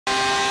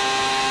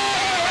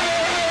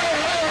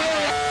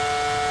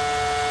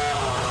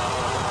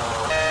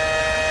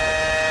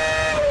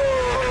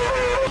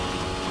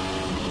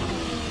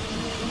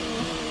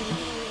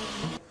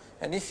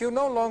And if you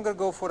no longer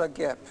go for a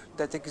gap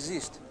that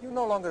exists, you're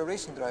no longer a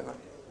racing driver.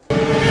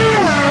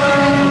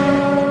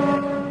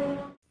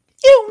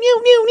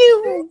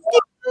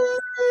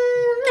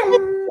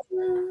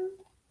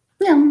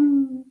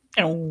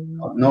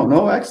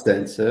 No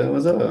accidents. It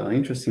was an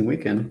interesting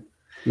weekend.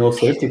 No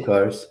safety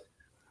cars.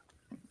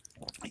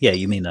 Yeah,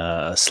 you mean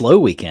a slow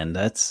weekend?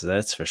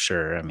 That's for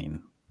sure. I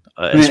mean,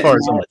 as far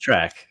as on the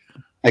track.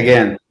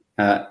 Again,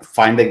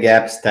 find the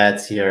gap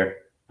stats here.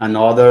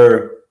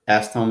 Another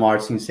Aston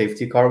Martin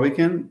safety car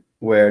weekend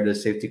where the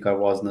safety car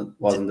wasn't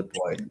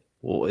deployed.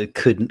 Well, it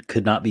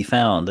could not be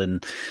found,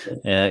 and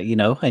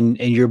and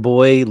your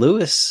boy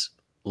Lewis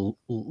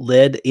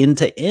led end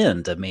to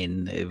end. I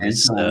mean, it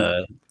was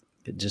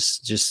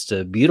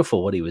just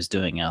beautiful what he was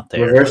doing out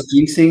there. Reverse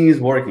jinxing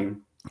is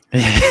working.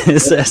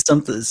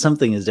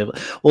 Something is different.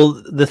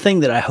 Well, the thing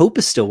that I hope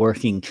is still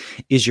working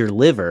is your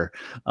liver,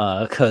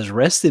 because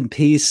rest in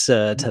peace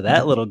to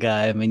that little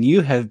guy. I mean, you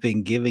have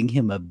been giving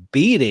him a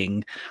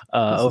beating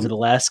over the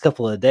last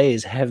couple of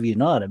days, have you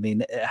not? I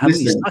mean, how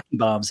many stocking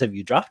bombs have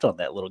you dropped on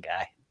that little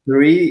guy?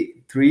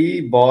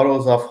 Three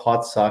bottles of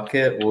hot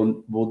sake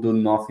will do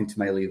nothing to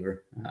my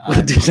liver.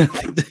 I'm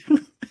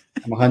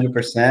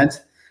 100%.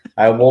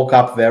 I woke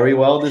up very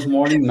well this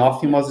morning.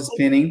 Nothing was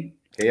spinning.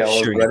 Okay, I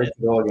was ready to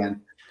go again.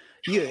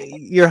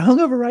 You're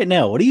hungover right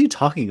now. What are you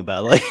talking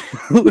about? Like,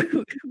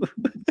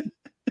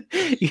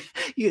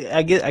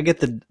 I get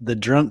the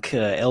drunk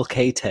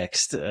LK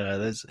text.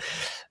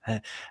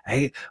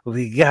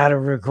 We gotta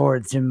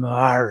record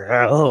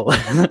tomorrow.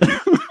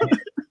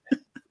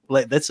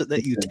 Like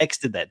that you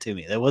texted that to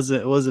me. It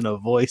wasn't a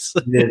voice.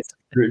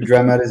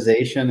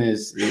 Dramatization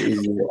is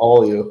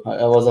all you.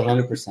 I was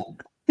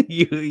 100%.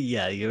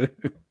 You.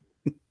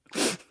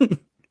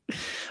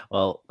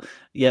 Well,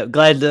 yeah,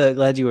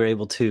 glad you were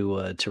able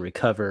to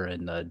recover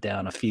and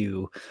down a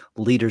few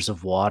liters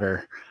of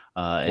water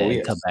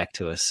and come back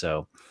to us.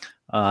 So,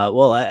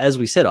 well, as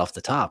we said off the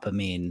top, I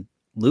mean,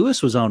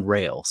 Lewis was on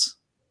rails,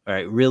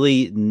 right?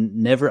 Really,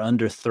 never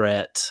under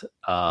threat,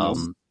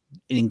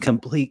 in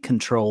complete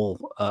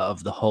control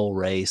of the whole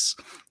race.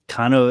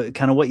 Kind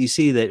of what you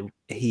see, that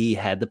he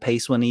had the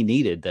pace when he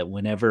needed. That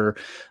whenever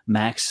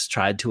Max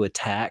tried to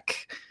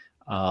attack,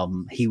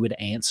 he would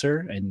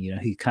answer, and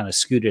he kind of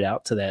scooted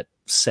out to that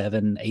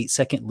 7-8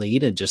 second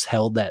lead and just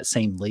held that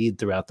same lead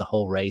throughout the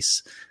whole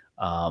race.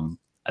 I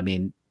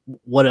mean,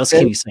 what else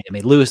can you say? I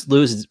mean, Lewis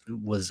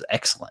was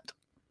excellent.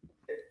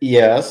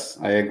 Yes,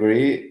 I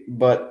agree.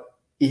 But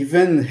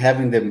even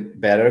having the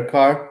better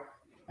car,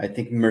 I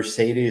think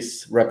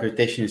Mercedes'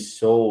 reputation is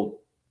so,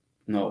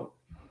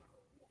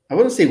 I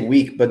wouldn't say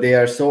weak, but they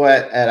are so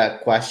at a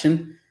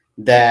question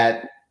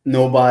that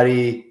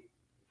nobody.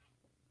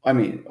 I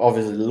mean,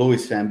 obviously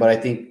Lewis fan, but I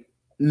think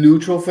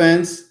neutral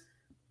fans,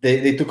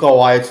 they took a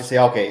while to say,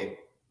 okay,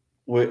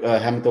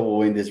 Hamilton will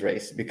win this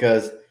race,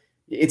 because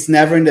it's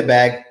never in the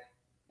bag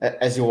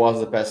as it was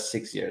the past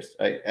 6 years.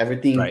 Right?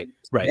 Everything, right.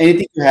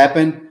 Anything could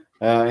happen.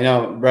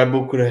 Red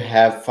Bull could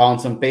have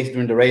found some pace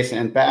during the race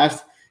and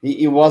passed.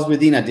 It was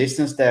within a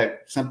distance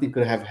that something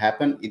could have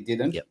happened. It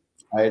didn't. Yep.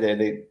 Right?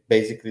 They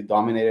basically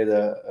dominated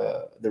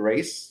the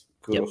race.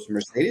 Kudos to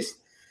Mercedes.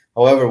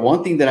 However,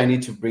 one thing that I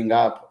need to bring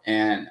up,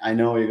 and I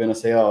know you're going to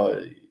say,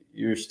 oh,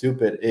 you're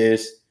stupid,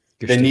 is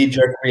the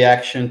knee-jerk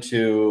reaction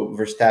to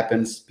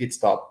Verstappen's pit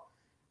stop.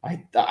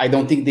 I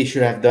don't think they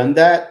should have done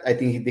that. I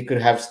think they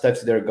could have stuck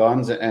to their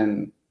guns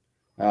and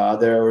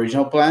their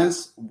original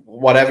plans,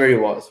 whatever it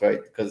was,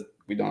 right? Because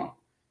we don't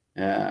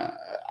know.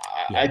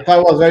 I thought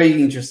it was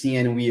very interesting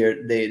and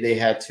weird. They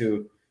had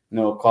to,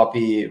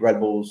 copy Red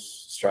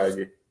Bull's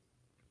strategy.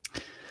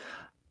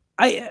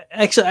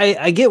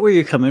 I get where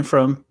you're coming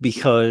from,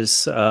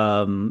 because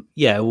I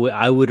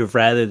would have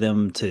rather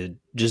them to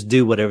just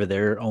do whatever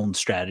their own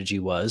strategy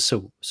was.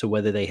 So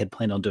whether they had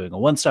planned on doing a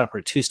 1-stop or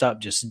a 2-stop,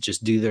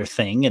 just do their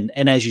thing.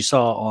 And as you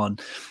saw on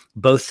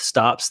both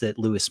stops that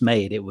Lewis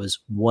made, it was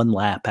 1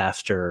 lap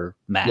after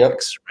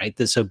Max,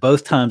 right? So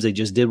both times they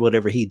just did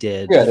whatever he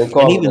did. Yeah,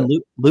 and even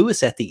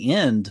Lewis at the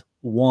end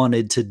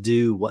wanted to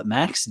do what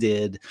Max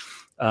did.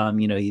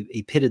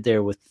 He pitted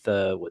there with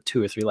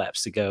 2 or 3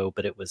 laps to go,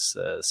 but it was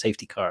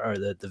safety car, or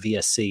the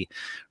VSC,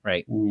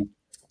 right?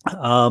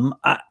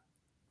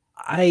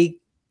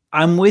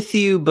 I'm with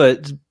you,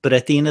 but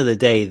at the end of the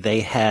day,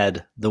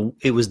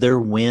 it was their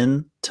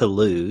win to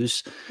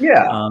lose.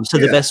 Yeah.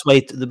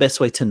 The best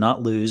way to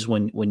not lose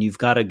when you've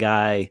got a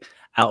guy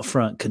out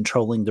front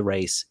controlling the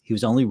race, he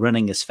was only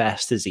running as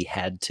fast as he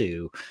had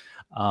to.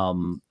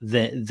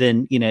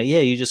 Then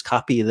you just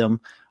copy them.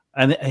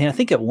 And I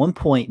think at one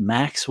point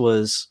Max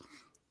was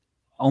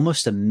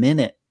almost a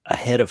minute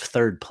ahead of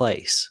 3rd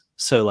place.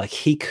 So like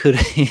he could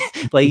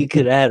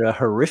add a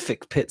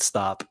horrific pit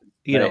stop,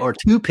 or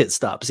 2 pit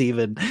stops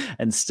even,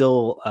 and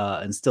still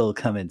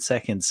come in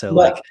second. So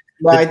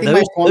I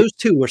think those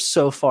 2 were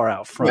so far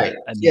out front. Right.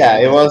 I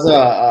mean, it was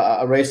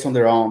a race on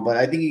their own. But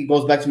I think it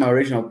goes back to my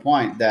original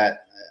point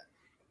that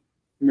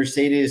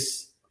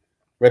Mercedes'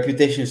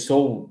 reputation is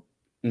so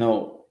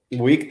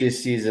weak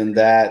this season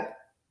that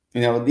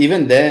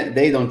even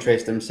they don't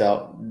trust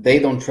themselves. They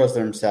don't trust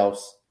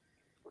themselves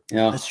you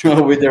know,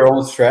 with their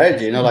own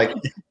strategy. You know, like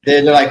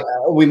they're like,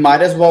 we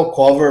might as well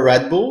cover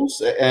Red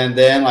Bulls and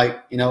then,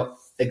 like, you know,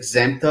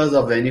 exempt us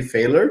of any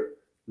failure,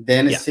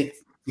 then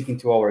sticking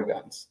to our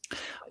guns.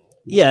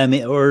 Yeah, I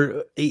mean,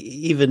 or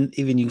even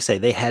you can say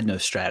they had no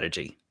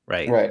strategy,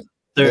 right? Right.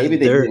 Maybe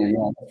they didn't.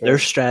 Yeah, their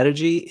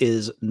strategy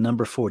is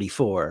number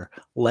 44.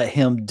 Let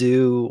him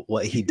do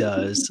what he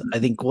does. I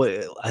think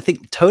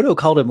Toto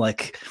called him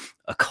like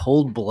a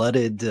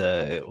cold-blooded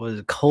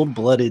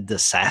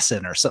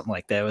assassin or something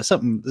like that. It was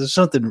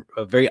something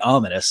very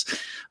ominous.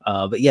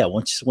 But yeah,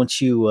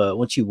 once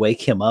you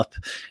wake him up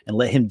and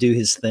let him do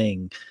his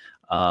thing,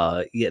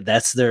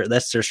 that's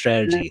their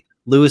strategy.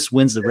 Lewis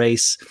wins the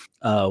race.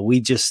 We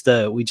just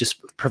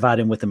provide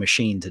him with a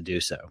machine to do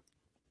so.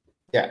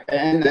 Yeah,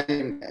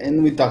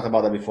 and we talked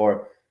about that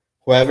before.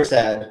 Whoever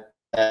said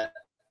that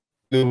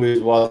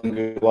Lewis wasn't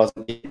good,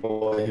 wasn't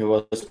capable, he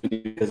was just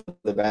winning because of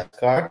the best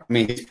car. I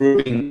mean, he's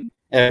proving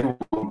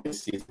everyone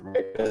this season,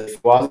 right? Because if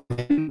it wasn't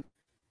him,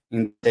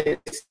 in the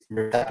days,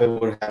 Verstappen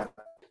would have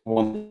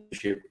won the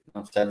ship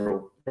of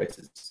several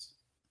races.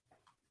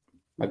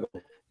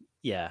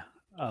 Yeah.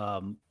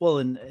 Well,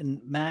 and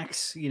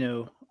Max, you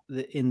know,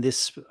 in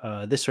this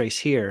race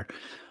here,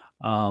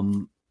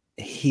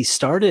 he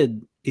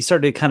started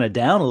kind of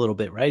down a little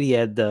bit, right? He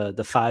had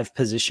the 5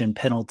 position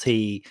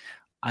penalty.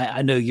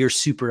 I know you're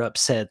super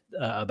upset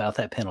about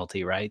that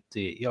penalty, right?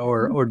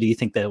 Or do you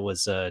think that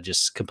was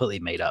just completely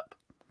made up?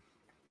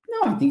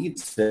 No, I think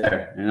it's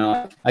fair. You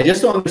know, I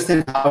just don't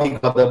understand how he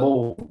got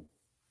double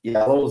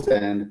yellows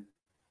and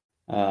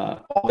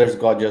others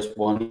got just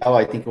one yellow.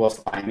 I think it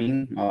was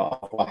timing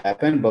of what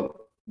happened, but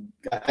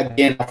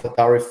again,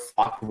 AlphaTauri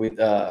fucked with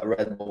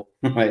Red Bull,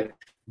 right?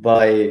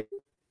 By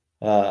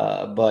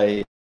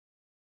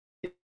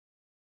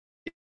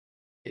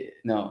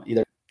no,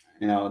 either,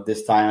 you know,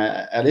 this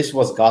time at least it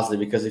was Gasly,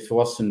 because if it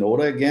was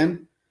Tsunoda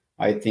again,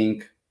 I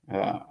think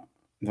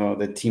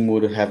the team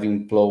would have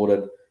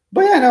imploded.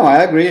 But yeah, no,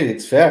 I agree.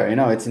 It's fair. You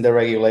know, it's in the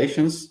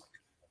regulations.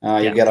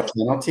 You get a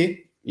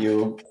penalty.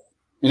 You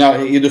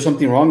do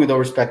something wrong. You don't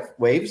respect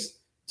waves.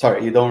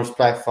 Sorry, you don't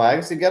respect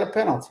flags. You get a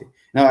penalty.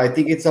 No, I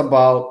think it's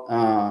about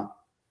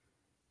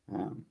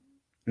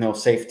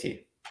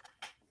safety.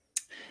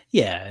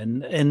 Yeah,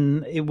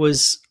 and it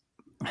was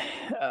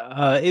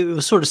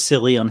sort of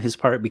silly on his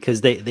part,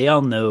 because they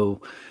all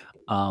know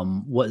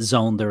what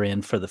zone they're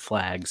in for the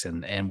flags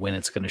and when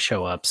it's going to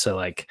show up. So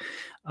like,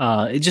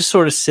 it's just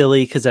sort of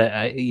silly, because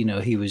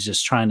he was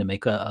just trying to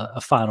make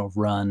a final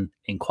run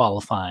in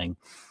qualifying.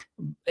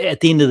 At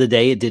the end of the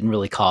day, it didn't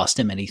really cost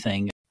him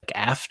anything. Like,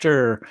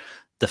 after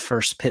the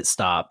first pit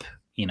stop,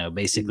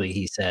 basically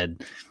he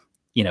said,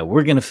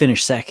 we're going to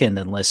finish second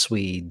unless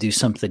we do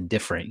something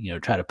different,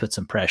 try to put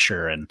some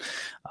pressure. And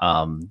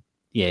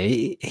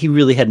he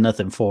really had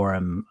nothing for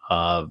him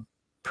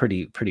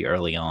pretty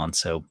early on.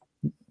 So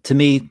to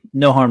me,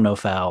 no harm, no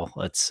foul.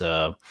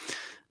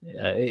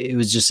 It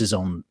was just his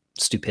own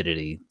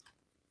stupidity.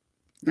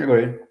 I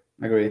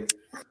agree.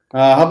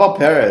 How about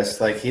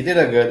Perez? Like, he had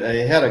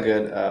a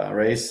good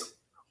race.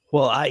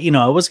 Well, I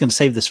was going to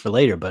save this for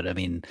later, but I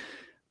mean,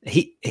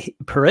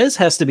 Perez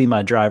has to be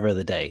my driver of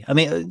the day. I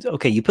mean,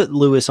 okay, you put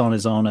Lewis on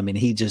his own. I mean,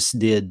 it's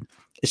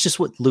just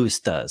what Lewis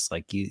does.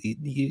 Like,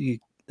 you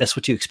that's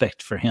what you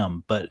expect for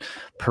him. But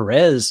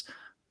Perez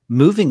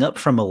moving up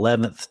from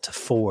 11th to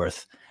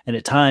 4th, and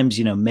at times,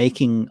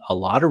 making a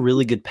lot of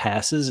really good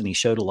passes, and he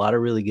showed a lot of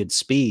really good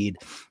speed.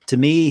 To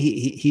me,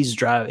 he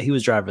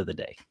was driver of the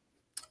day.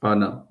 Oh,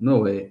 no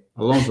way.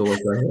 Alonso was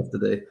driver of the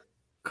day.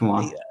 Come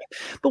on. Yeah.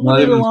 But what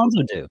did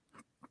Alonso do?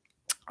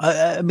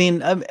 I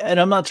mean,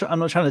 I'm not trying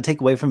to take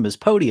away from his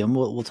podium.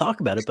 We'll talk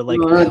about it, but like,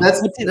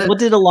 what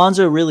did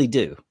Alonso really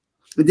do?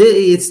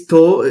 It's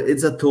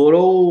a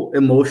total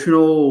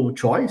emotional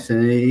choice,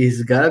 and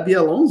it's gotta be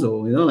Alonso.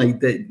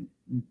 Like that.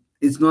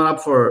 It's not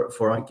up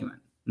for argument.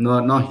 No,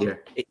 not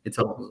here. It's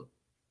Alonso.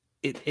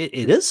 It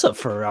is up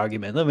for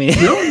argument. I mean,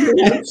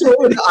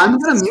 I'm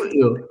gonna mute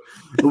you.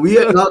 We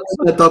are not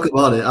gonna talk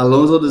about it.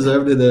 Alonso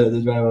deserved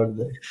the driver of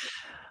the day.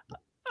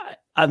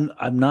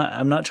 I'm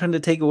not trying to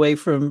take away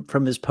from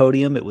his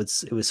podium. It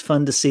was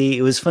fun to see.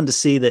 It was fun to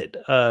see that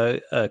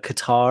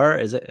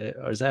Qatar is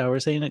that how we're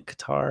saying it?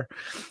 Qatar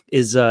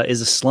is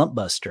a slump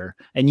buster.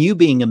 And you,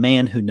 being a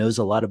man who knows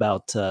a lot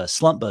about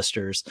slump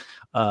busters,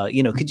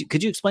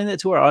 could you explain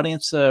that to our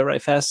audience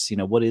right fast?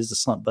 What is a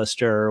slump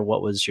buster?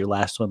 What was your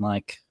last one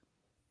like?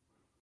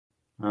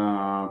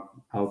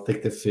 I'll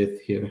take the 5th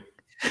here.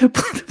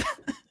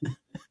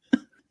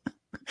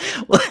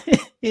 Well,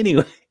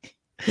 anyway.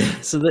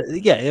 So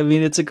I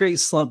mean, it's a great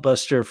slump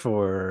buster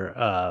for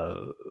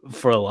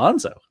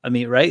Alonso. I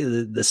mean, right,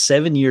 the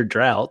 7-year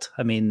drought.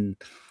 I mean,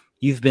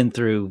 you've been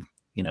through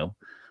a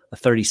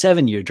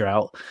 37-year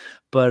drought,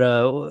 but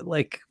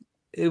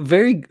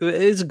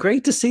it's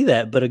great to see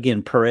that. But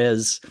again,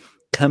 Perez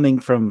coming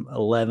from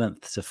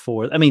 11th to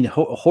 4th. I mean,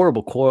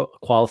 horrible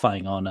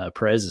qualifying on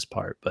Perez's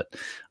part, but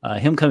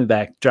him coming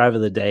back, driver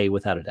of the day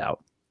without a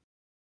doubt.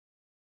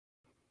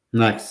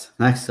 Next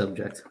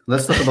subject.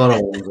 Let's talk about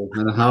Alonso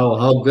and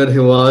how good he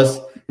was.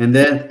 And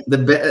then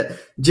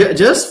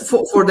just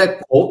for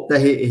that quote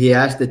that he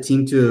asked the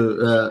team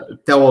to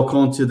tell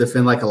Ocon to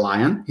defend like a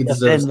lion. He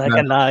deserves defend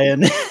like a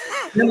lion.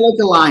 Defend like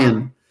a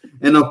lion.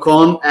 And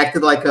Ocon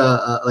acted like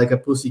a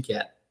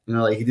pussycat. You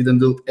know, like he didn't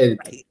do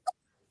anything.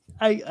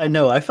 I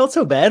know. I felt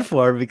so bad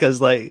for him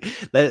because like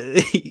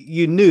that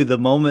you knew the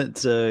moment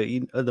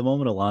the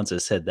moment Alonso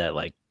said that,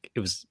 like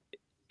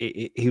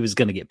he was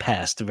going to get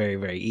passed very,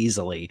 very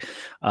easily.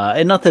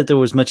 And not that there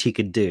was much he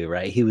could do,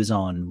 right? He was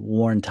on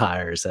worn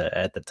tires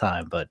at the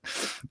time, but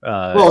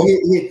well,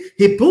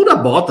 he pulled a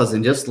Bottas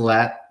and just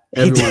let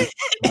everyone.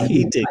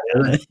 He did.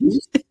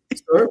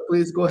 Sir,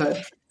 please go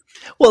ahead.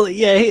 Well,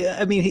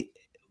 yeah.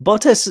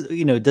 Bottas,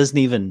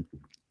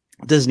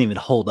 doesn't even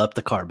hold up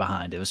the car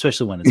behind him,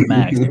 especially when it's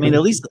Max. I mean,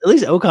 at least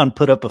Ocon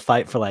put up a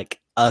fight for like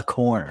a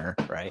corner,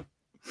 right?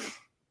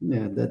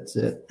 Yeah, that's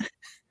it.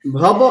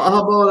 How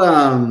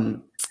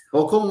about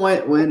Ocon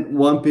went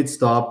one pit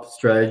stop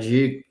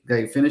strategy.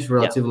 They finished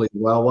relatively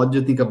well. What do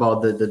you think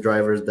about the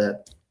drivers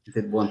that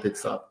did one pit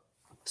stop?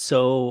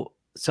 So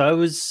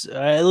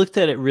I looked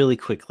at it really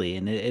quickly,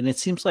 and it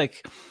seems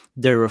like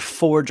there were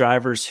 4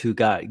 drivers who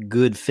got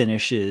good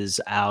finishes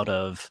out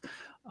of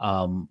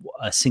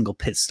a single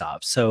pit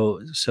stop.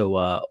 So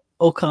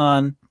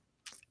Ocon,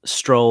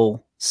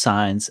 Stroll,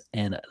 Sainz,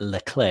 and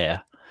Leclerc.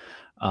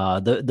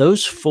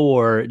 Those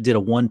 4 did a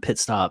 1 pit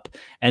stop,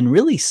 and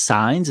really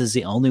Sainz is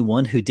the only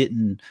one who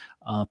didn't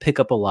pick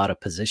up a lot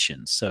of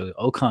positions. So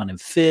Ocon in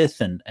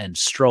 5th, and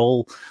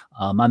Stroll,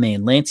 my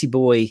man Lancey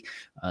boy,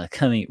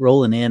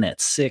 rolling in at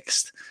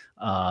 6th,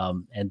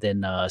 and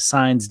then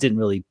Sainz didn't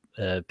really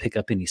pick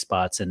up any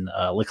spots, and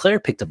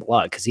Leclerc picked up a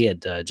lot because he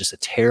had just a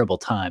terrible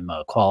time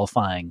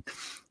qualifying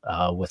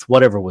with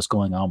whatever was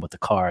going on with the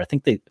car. I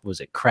think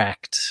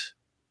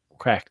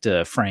cracked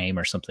frame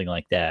or something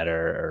like that,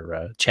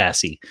 or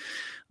chassis.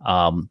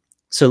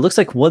 So it looks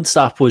like 1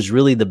 stop was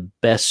really the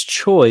best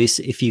choice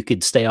if you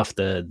could stay off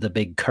the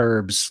big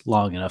curbs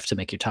long enough to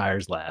make your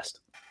tires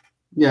last.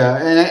 Yeah,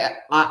 and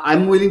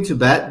I'm willing to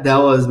bet that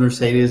was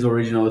Mercedes'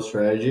 original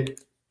strategy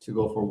to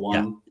go for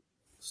 1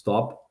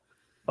 stop.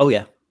 Oh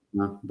yeah.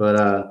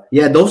 But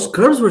those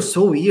curves were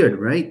so weird,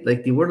 right?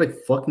 Like they were like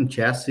fucking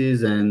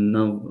chassis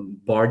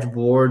and barge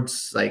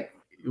boards. Like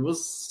it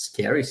was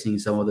scary seeing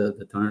some of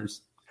the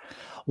turns.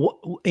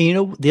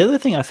 The other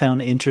thing I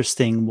found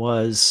interesting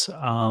was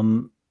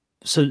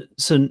so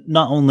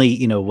not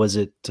only was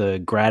it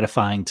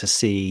gratifying to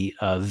see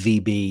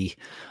VB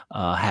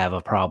have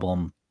a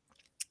problem,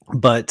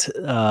 but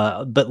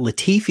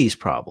Latifi's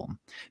problem,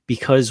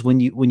 because when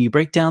you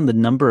break down the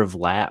number of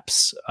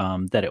laps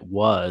that it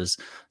was,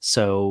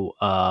 so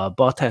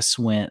Bottas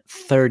went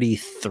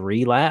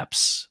 33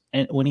 laps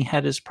when he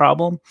had his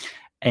problem,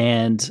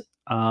 and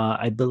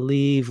I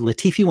believe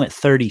Latifi went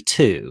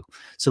 32.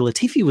 So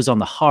Latifi was on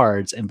the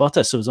hards and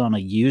Bottas was on a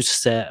used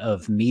set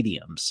of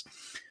mediums.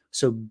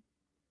 So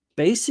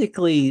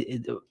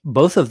basically,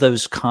 both of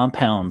those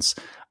compounds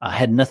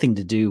had nothing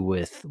to do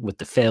with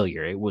the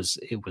failure. It was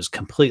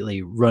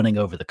completely running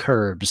over the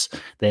curbs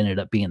that ended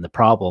up being the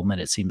problem.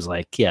 And it seems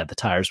like, the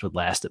tires would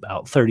last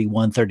about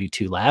 31,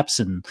 32 laps.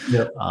 And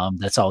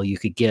that's all you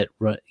could get,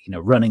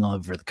 running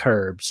over the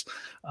curbs.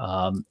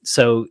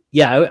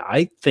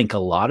 I think a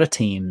lot of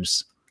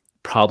teams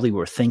probably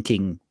were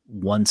thinking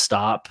 1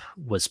 stop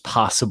was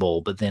possible,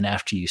 but then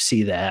after you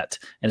see that,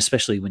 and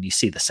especially when you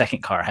see the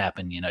second car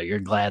happen, you're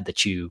glad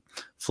that you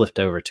flipped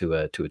over to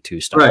a 2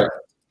 stop. Right.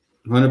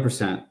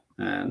 100%.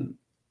 And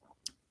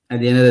at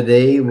the end of the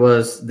day, it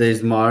was the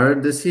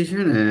smart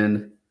decision.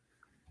 And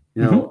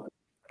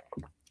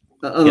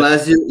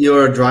unless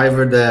you're a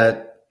driver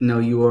that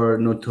you are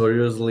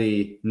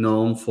notoriously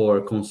known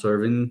for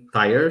conserving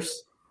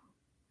tires,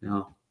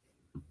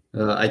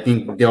 I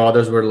think the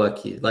others were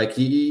lucky. Like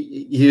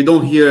you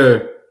don't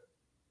hear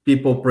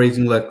people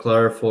praising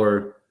Leclerc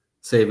for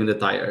saving the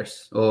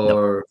tires,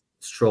 or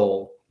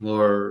Stroll,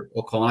 or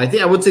Ocon.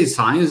 I would say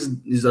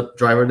Sainz is a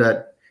driver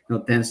that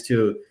tends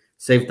to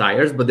save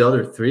tires, but the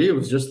other 3, it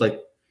was just like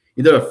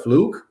either a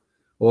fluke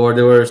or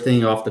they were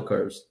staying off the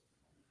curves.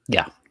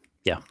 Yeah.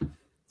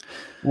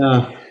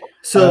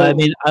 So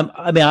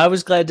I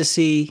was glad to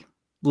see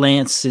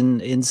Lance in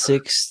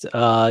 6th.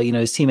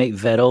 His teammate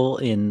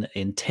Vettel in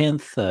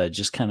 10th,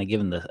 just kind of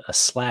giving a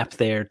slap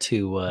there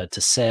to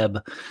Seb.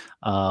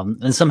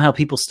 And somehow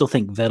people still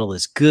think Vettel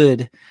is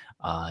good.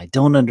 I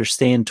don't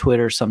understand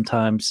Twitter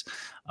sometimes,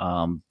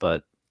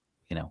 but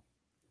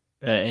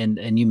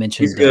and you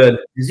mentioned he's good.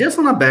 He's just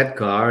on a bad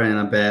car and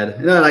a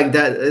bad, like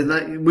that.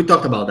 Like we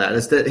talked about that.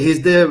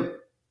 He's the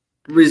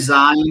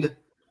resigned,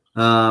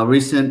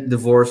 recent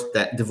divorced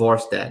dad.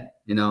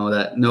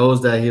 That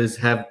knows that he's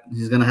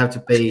gonna have to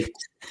pay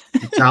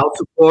child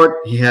support.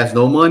 He has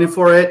no money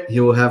for it. He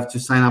will have to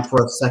sign up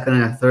for a 2nd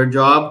and a 3rd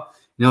job.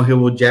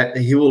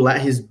 He will let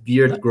his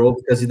beard grow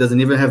because he doesn't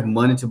even have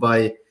money to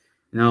buy,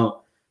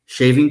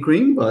 shaving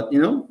cream. But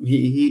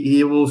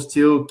he will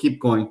still keep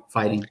going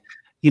fighting.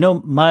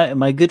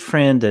 My good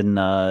friend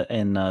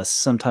and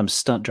sometimes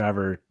stunt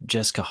driver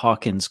Jessica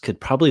Hawkins could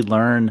probably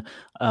learn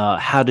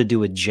how to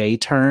do a J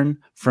turn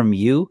from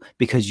you,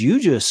 because you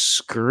just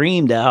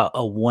screamed out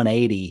a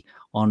 180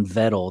 on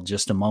Vettel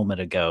just a moment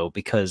ago.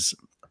 Because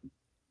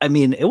I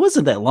mean, it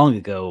wasn't that long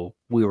ago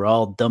we were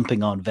all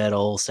dumping on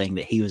Vettel, saying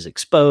that he was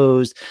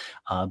exposed.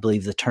 I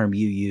believe the term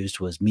you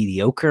used was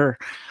mediocre,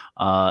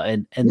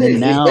 and then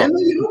now he's been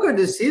mediocre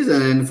this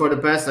season and for the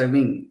past,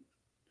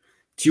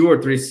 2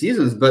 or 3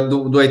 seasons. But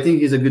do I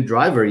think he's a good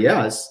driver?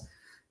 Yes.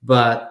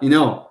 But,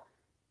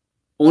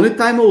 only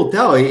time will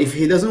tell if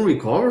he doesn't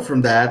recover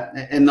from that.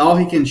 And all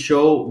he can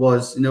show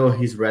was,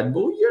 his Red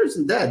Bull years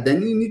and that.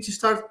 Then you need to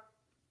start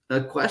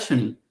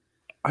questioning.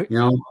 Are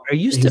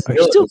you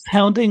still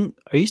pounding?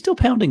 Are you still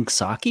pounding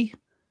Saki?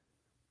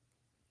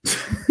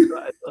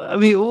 I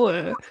mean,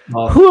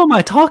 who am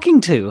I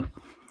talking to?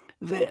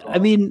 I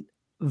mean,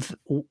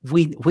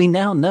 we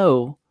now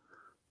know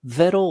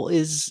Vettel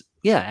is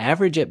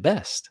average at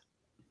best.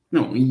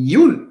 No,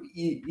 you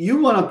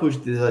want to push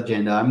this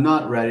agenda. I'm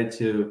not ready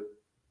to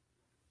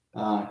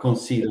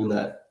concede on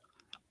that.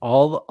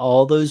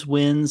 All those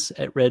wins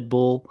at Red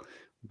Bull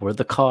were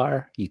the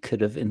car. You could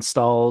have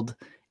installed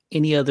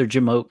any other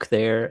Jamoke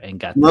there and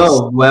got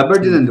Weber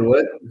didn't do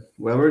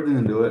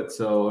it.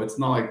 So it's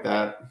not like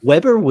that.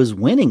 Weber was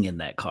winning in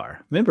that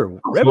car. Remember,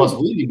 he was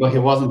winning, but he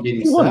wasn't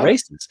getting. He won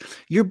races.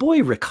 Your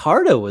boy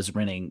Ricardo was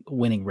winning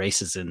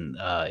races in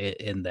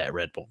that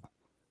Red Bull.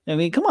 I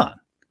mean, come on.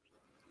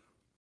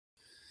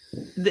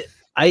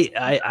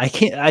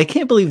 I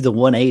can't believe the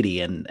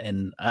 180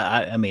 and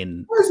I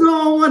mean, there's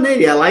no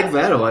 180. I like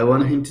Vettel. I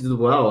want him to do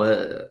well.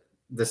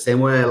 The same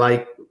way I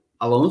like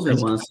Alonso. I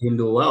want to see him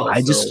do well.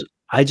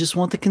 I just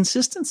want the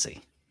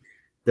consistency.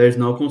 There's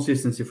no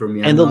consistency for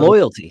me. And the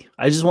loyalty.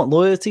 I just want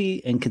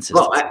loyalty and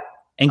consistency.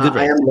 And good.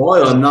 I am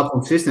loyal. I'm not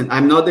consistent.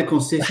 I'm not the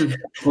consistent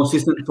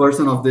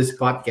person of this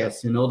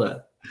podcast. You know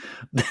that.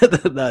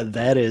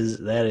 that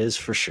is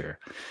for sure.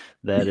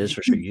 That is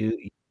for sure.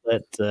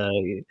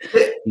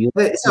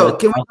 So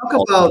can we talk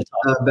about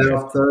battle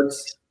of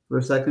thirds for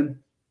a second?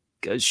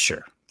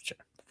 Sure.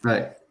 All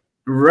right.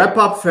 Wrap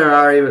up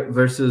Ferrari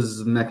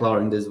versus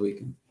McLaren this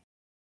weekend.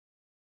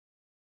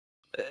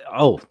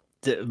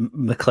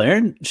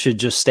 McLaren should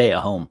just stay at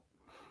home.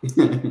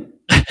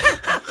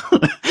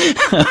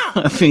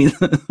 I mean,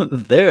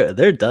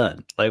 they're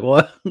done. Like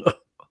what?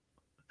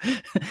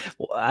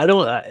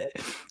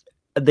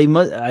 They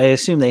must. I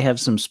assume they have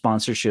some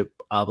sponsorship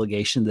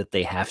obligation that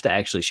they have to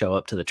actually show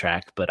up to the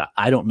track, but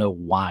I don't know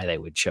why they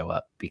would show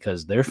up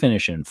because they're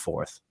finishing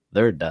 4th.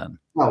 They're done.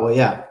 Oh well,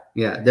 yeah.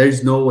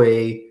 There's no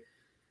way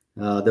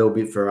they'll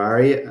beat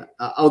Ferrari.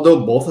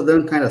 Although both of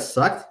them kind of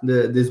sucked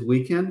this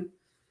weekend.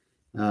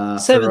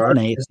 7th and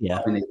 8th,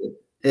 yeah.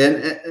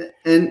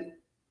 And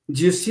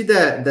do you see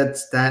that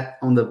stat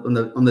on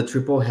the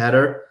triple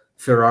header?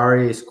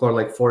 Ferrari scored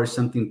like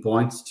 40-something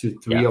points to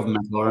 3 of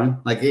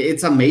McLaren. Like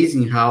it's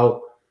amazing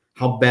how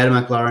bad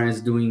McLaren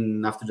is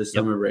doing after the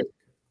summer break.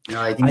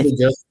 I think they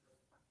just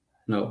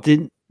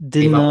didn't.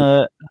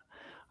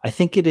 I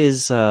think it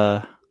is.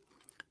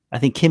 I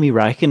think Kimi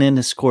Räikkönen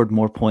has scored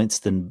more points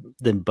than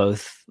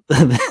both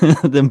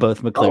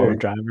McLaren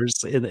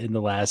drivers in the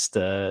last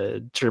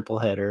triple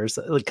headers,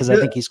 because I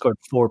think he scored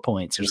 4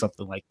 points or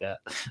something like that.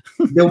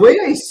 The way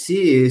I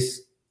see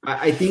is,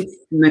 I think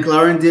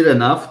McLaren did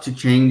enough to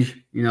change,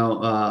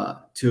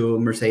 to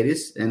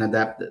Mercedes and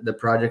adapt the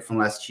project from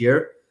last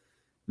year.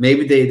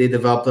 Maybe they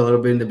developed a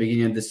little bit in the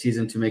beginning of the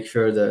season to make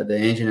sure the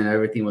engine and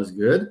everything was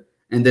good.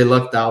 And they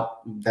lucked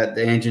out that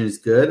the engine is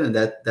good, and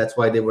that's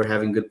why they were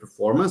having good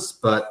performance.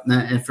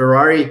 And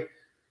Ferrari,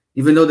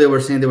 even though they were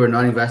saying they were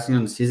not investing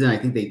on the season, I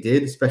think they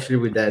did, especially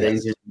with that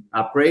engine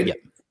upgrade.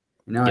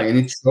 And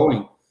it's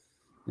showing.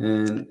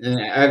 And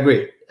I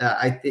agree.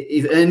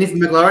 If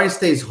McLaren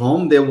stays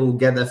home, they will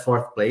get that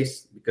 4th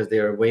place because they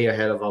are way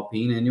ahead of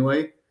Alpine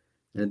anyway.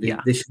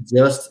 They should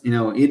just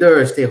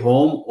either stay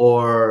home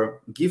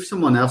or give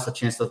someone else a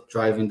chance of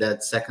driving that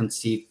 2nd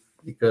seat,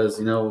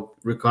 because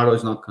Ricardo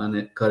is not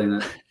cutting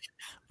it.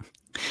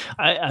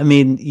 I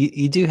mean,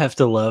 you do have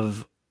to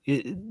love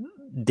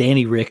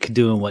Danny Rick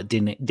doing what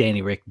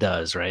Danny Rick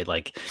does, right?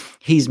 Like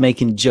he's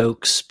making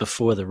jokes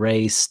before the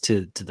race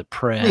to the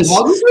press. Hey,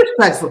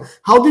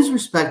 how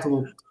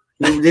disrespectful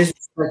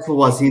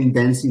was him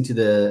dancing to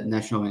the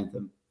national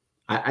anthem?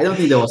 I don't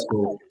think that was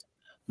cool.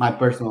 My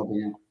personal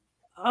opinion.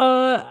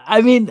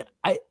 I mean,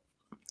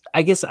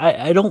 I guess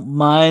I don't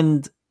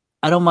mind.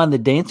 I don't mind the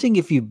dancing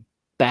if you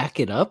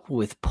back it up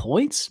with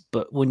points,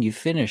 but when you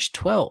finish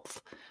 12th,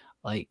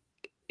 like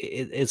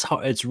it's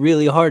hard. It's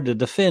really hard to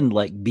defend,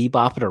 like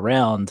bebopping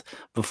around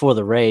before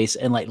the race,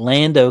 and like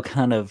Lando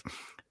kind of,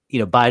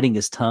 biting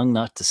his tongue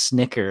not to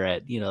snicker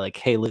at, like,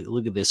 hey,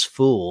 look at this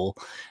fool.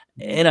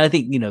 And I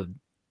think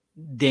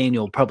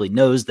Daniel probably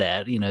knows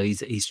that.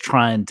 He's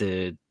trying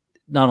to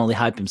not only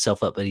hype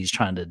himself up, but he's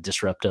trying to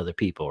disrupt other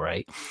people,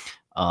 right?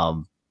 But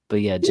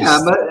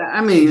but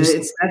I mean,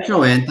 it's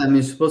national anthem.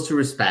 You're supposed to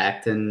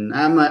respect, and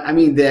I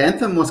mean, the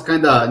anthem was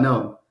kind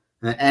of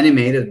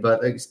animated,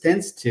 but like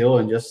stand still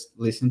and just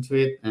listen to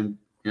it and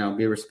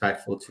be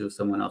respectful to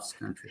someone else's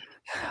country.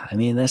 I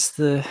mean, that's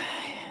the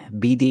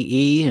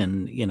BDE,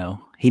 and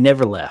he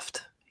never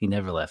left. He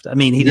never left. I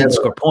mean, he didn't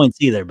score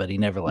points either, but he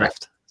never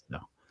left. So,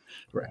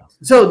 right.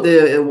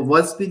 So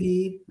what's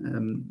BDE?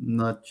 I'm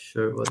not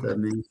sure what that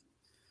means.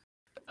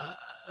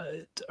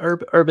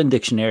 Urban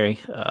Dictionary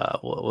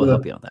will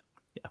help you on that.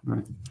 Yeah.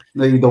 Right.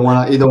 No, you don't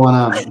want to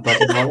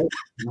talk about it.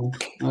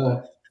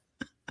 No?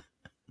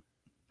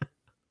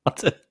 I'll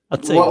tell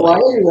you. Why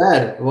are you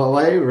red?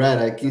 Why are you red?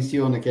 I can see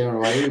you on the camera.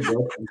 Why are you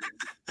broken?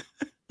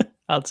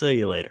 I'll tell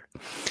you later.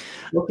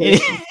 Okay.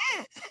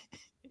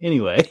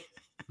 Anyway,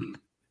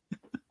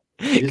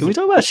 can we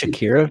talk about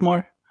Shakira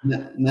more?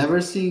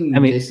 Never seen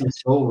Jason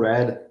so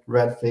red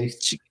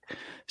faced.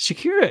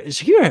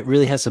 Shakira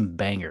really has some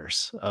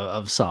bangers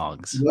of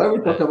songs. Why are we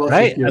talking about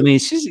right? Shakira? I mean,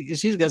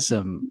 she's got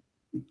some.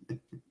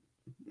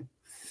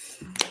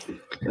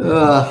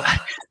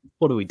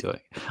 What are we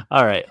doing?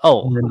 All right.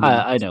 Oh,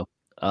 I know.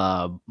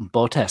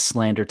 Bottas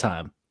slander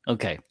time.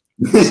 Okay.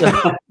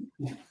 So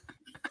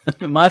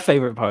my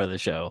favorite part of the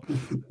show,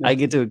 I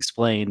get to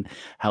explain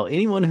how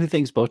anyone who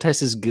thinks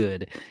Bottas is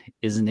good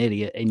is an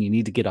idiot, and you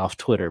need to get off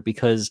Twitter,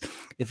 because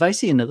if I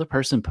see another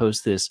person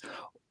post this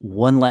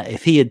one lap,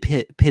 if he had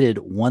pitted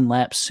one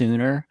lap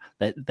sooner,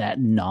 that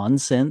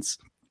nonsense,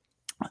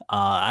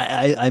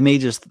 I may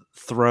just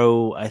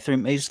throw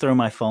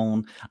my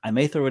phone. I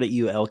may throw it at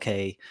you,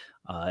 LK.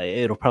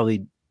 It'll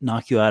probably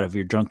knock you out of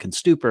your drunken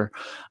stupor.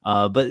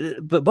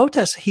 But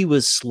Bottas, he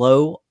was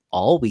slow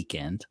all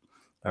weekend.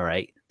 All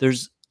right.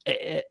 There's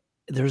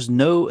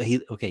no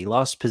he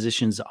lost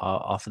positions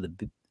off of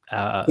the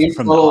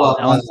from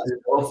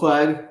the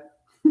flag.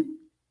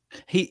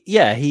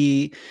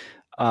 He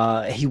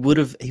would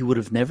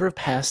have never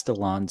passed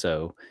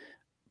Alonso.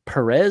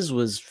 Perez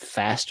was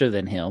faster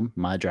than him.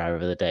 My driver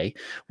of the day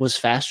was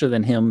faster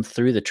than him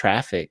through the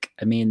traffic.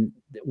 I mean,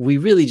 we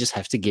really just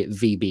have to get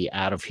VB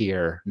out of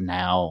here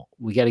now.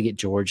 We got to get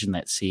George in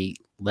that seat.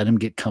 Let him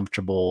get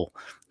comfortable.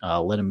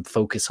 Let him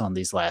focus on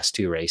these last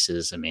two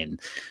races. I mean,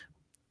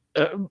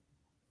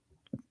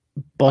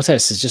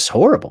 Bottas is just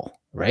horrible,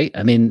 right?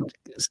 I mean,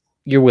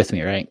 you're with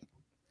me, right?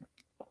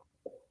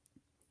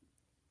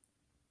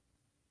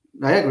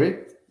 I agree.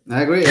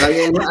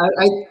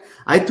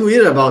 I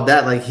tweeted about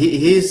that. Like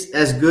he's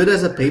as good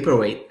as a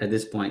paperweight at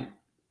this point.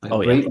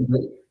 Like,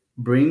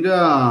 bring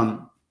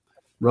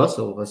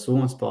Russell as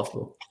soon as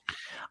possible.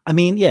 I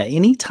mean, yeah.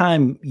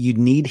 Anytime you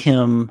need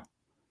him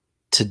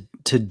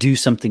to do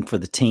something for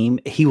the team,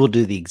 he will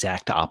do the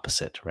exact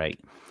opposite, right?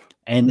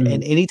 And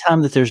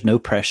anytime that there's no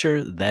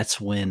pressure,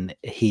 that's when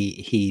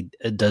he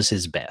does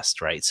his best,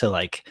 right? So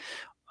like,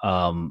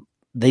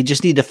 they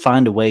just need to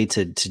find a way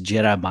to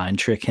Jedi mind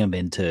trick him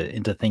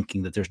into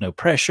thinking that there's no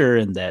pressure,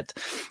 and that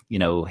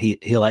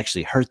he'll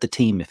actually hurt the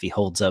team if he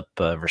holds up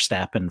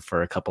Verstappen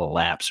for a couple of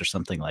laps or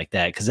something like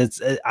that.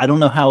 Because I don't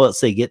know how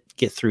else they get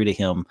through to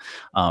him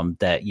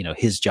that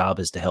his job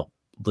is to help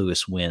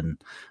Lewis win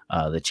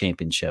the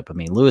championship. I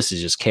mean, Lewis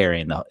is just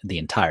carrying the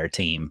entire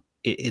team.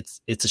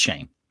 It's a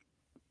shame.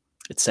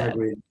 It's sad.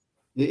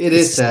 It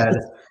is sad.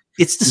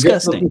 It's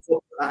disgusting.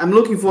 I'm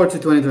looking forward to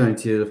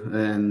 2022,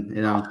 and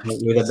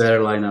with a better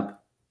lineup.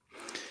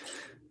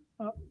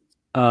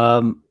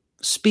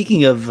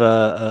 Speaking of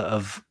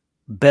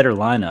better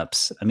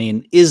lineups, I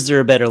mean, is there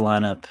a better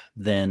lineup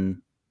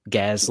than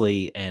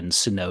Gasly and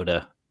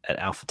Tsunoda at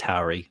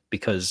AlphaTauri?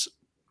 Because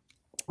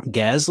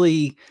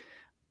Gasly,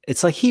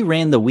 it's like he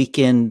ran the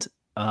weekend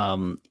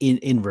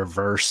in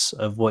reverse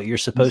of what you're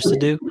supposed to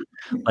do.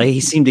 Like, he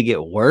seemed to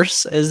get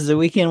worse as the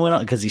weekend went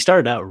on, because he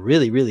started out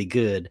really, really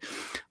good.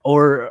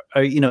 Or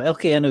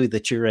LK, I know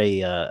that you're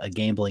a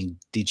gambling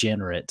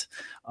degenerate.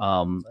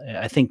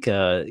 I think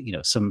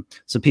some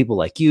people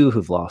like you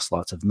who've lost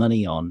lots of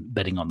money on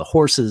betting on the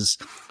horses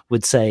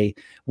would say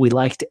we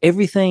liked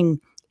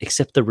everything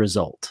except the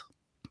result.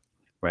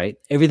 Right?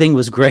 Everything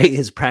was great.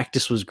 His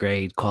practice was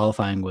great.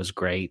 Qualifying was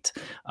great.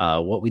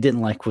 What we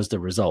didn't like was the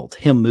result,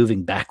 him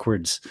moving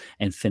backwards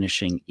and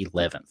finishing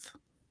 11th.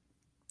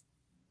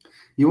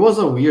 It was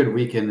a weird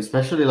weekend,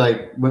 especially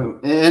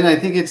and I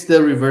think it's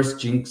the reverse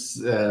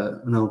jinx,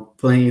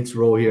 playing its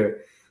role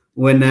here.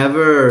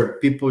 Whenever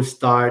people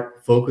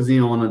start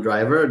focusing on a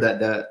driver, that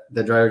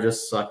the driver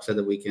just sucks at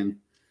the weekend,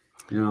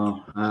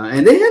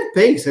 and they had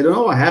pace. I don't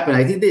know what happened.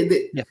 I think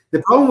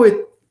the problem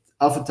with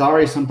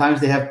AlphaTauri,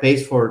 sometimes they have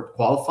pace for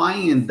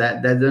qualifying, and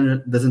that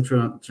doesn't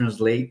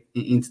translate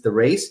into the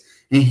race.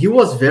 And he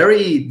was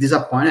very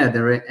disappointed at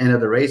the end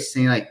of the race,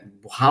 saying like,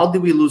 "How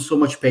did we lose so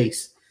much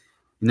pace?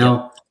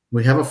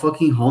 We have a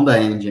fucking Honda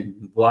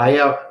engine.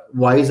 Why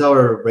is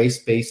our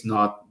race pace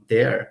not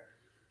there?"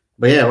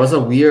 But yeah, it was a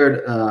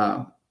weird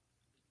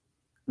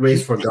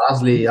race for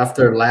Gasly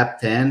after lap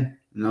 10,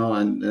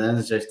 and then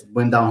it just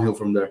went downhill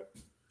from there.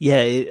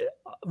 Yeah.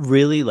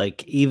 Really,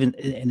 like, even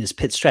in his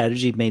pit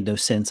strategy made no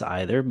sense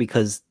either,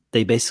 because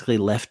they basically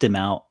left him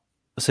out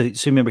So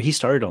remember, he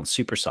started on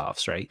super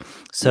softs, right?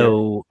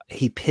 So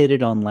he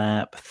pitted on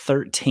lap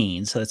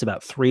 13. So that's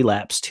about 3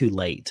 laps too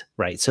late,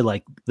 right? So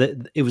like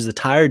it was the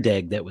tire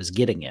deg that was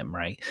getting him,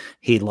 right?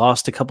 He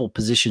lost a couple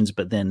positions,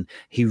 but then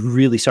he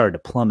really started to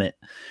plummet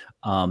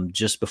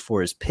just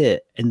before his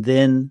pit. And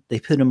then they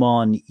put him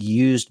on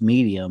used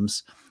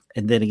mediums.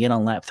 And then again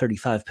on lap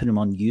 35, put him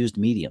on used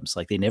mediums.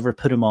 Like they never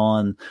put him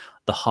on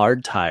the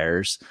hard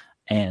tires.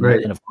 And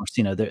of course,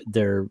 you know,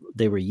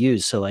 they were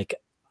used. So like,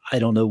 I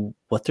don't know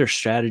what their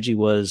strategy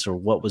was or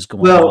what was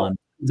going on.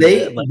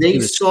 They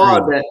saw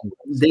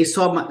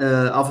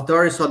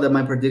AlphaTauri saw that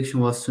my prediction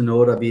was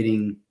Tsunoda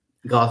beating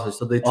Gasly,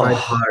 so they tried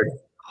hard.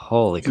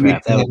 Holy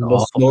crap! That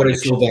was Tsunoda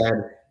so bad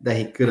that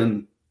he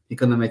couldn't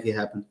make it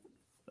happen.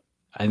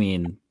 I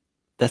mean,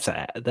 that's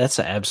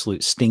an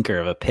absolute stinker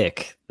of a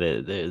pick.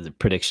 The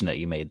prediction that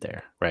you made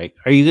there, right?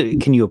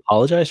 Can you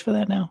apologize for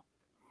that now?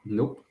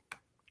 Nope.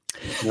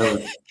 Never.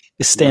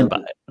 Stand by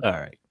it. All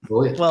right.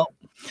 Oh, yeah. Well.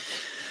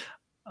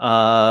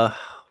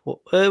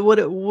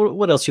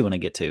 What else you want to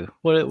get to?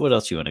 What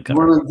else you want to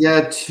cover? I want to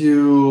get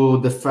to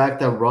the fact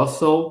that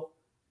Russell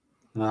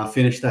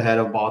finished ahead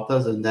of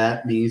Bottas, and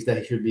that means that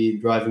he should be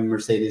driving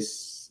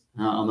Mercedes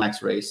on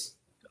next race.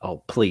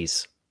 Oh,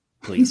 please.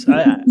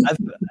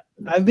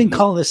 I've been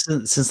calling this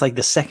since like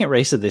the second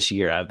race of this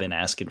year. I've been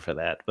asking for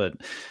that, but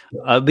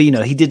you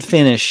know, he did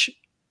finish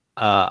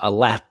a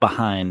lap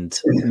behind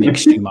Mick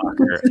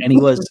Schumacher, and he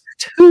was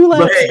 2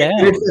 laps down.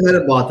 He finished ahead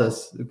of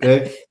Bottas.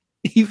 Okay.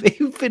 He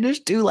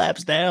finished 2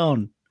 laps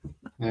down.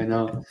 I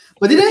know.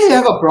 But didn't he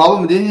have a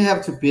problem? Didn't he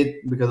have to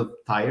pit because of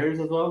tires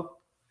as well?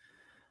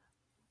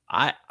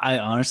 I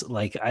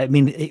honestly,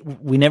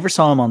 we never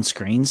saw him on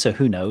screen, so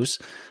who knows?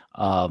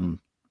 I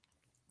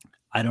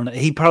don't know.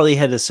 He probably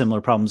had as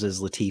similar problems as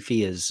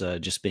Latifi, as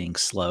just being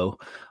slow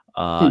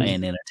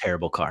and in a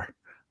terrible car.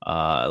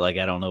 I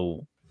don't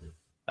know.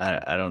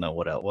 I don't know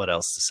what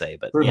else to say,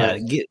 but yeah.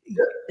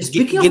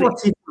 Speaking of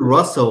Latifi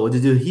Russell,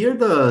 did you hear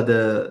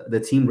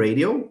the team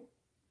radio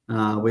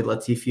with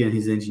Latifi and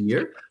his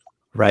engineer?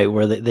 Right,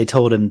 where they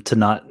told him to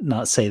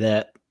not say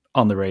that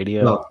on the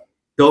radio.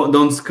 No, don't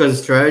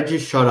because strategy.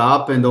 Shut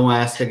up and don't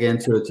ask again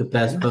to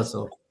pass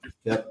Russell.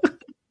 Yep,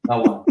 that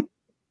one.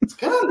 It's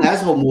kind of an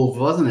asshole move,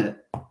 wasn't it?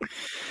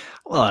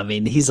 Well, I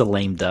mean, he's a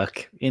lame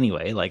duck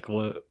anyway. Like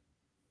what?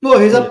 No,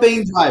 he's a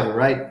paying driver,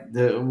 right?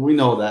 We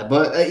know that,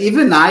 but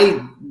even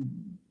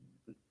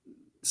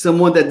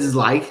someone that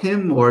dislike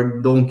him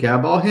or don't care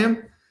about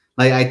him,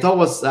 like I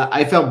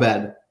felt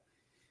bad.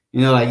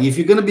 You know, like if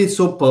you're gonna be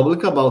so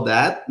public about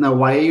that, now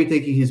why are you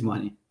taking his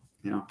money?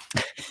 You know,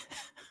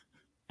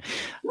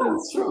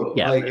 that's true.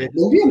 Yeah, like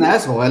don't be an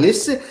asshole. At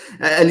least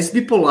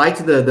be polite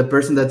to the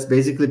person that's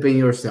basically paying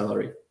your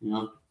salary. You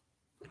know.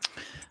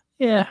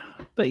 Yeah,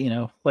 but you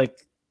know, like,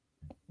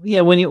 yeah,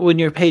 when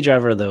you're a pay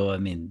driver, though, I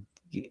mean,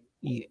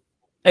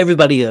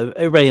 everybody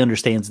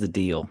understands the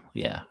deal.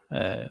 Yeah.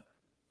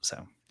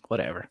 So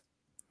whatever.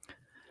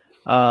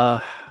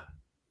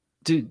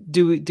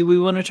 Do we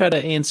want to try to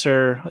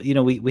answer? You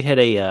know, we had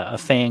a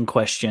fan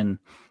question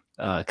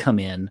come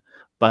in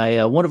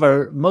by one of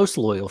our most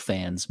loyal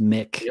fans,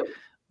 Mick,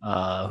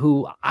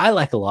 who I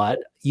like a lot.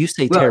 You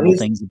say terrible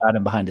things about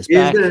him behind his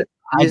back.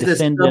 I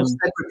defend him.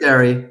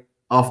 Secretary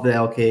of the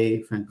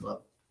LK fan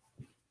club.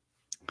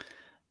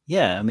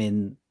 Yeah, I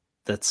mean,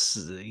 that's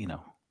you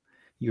know,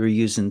 you were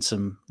using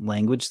some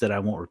language that I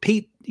won't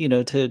repeat, you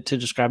know, to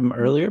describe him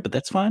earlier, but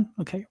that's fine.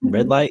 Okay,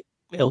 red light.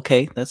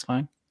 Okay, that's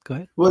fine. Go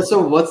ahead. Well,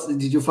 so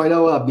did you find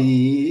out what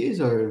BDE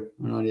is or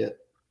not yet?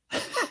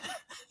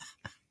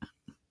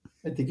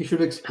 I think you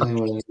should explain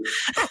what it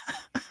is.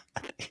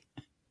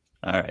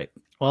 All right.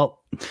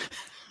 Well,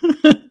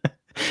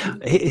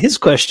 his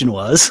question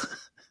was,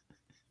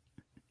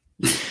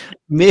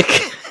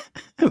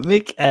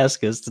 Mick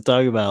asked us to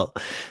talk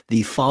about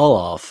the fall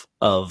off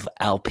of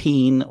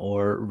Alpine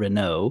or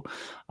Renault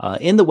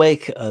in the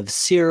wake of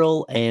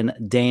Cyril and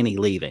Danny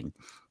leaving.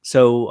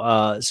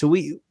 So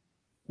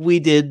we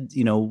did,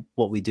 you know,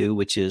 what we do,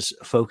 which is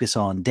focus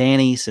on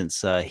Danny,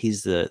 since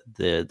he's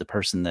the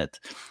person that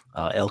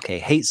LK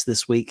hates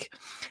this week.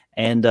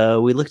 And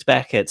we looked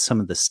back at some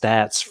of the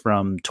stats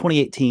from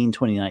 2018,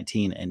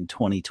 2019, and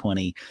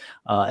 2020.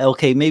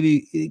 LK,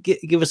 maybe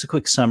give us a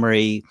quick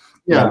summary.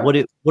 Yeah. What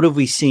have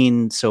we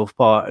seen so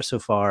far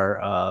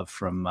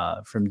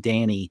from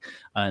Danny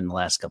in the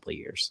last couple of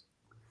years?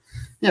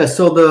 Yeah.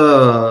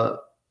 So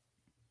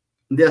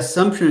the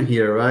assumption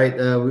here,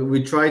 right?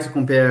 We try to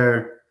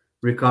compare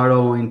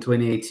Ricardo in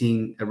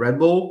 2018 at Red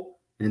Bull,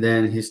 and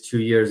then his 2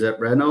 years at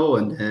Renault,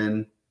 and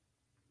then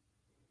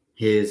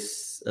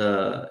his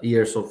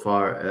year so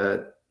far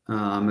at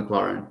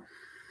McLaren.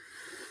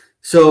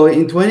 So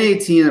in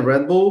 2018 at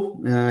Red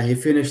Bull, he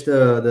finished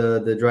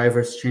the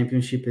Drivers'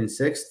 Championship in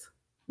 6th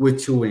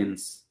with 2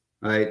 wins,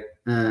 right?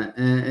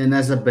 And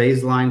as a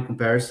baseline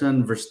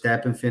comparison,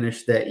 Verstappen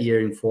finished that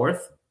year in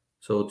 4th,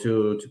 so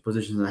two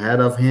positions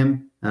ahead of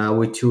him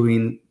with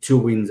two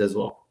wins as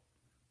well.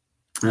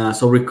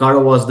 So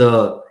Ricardo was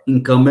the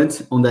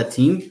incumbent on that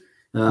team,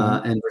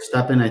 and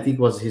Verstappen, I think,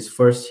 was his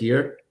first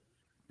year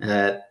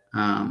at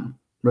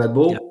Red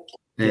Bull,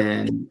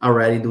 and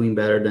already doing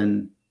better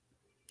than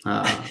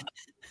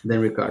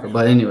Ricardo.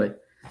 But anyway,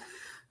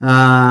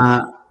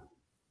 then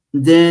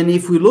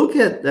if we look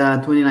at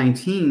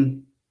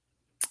 2019,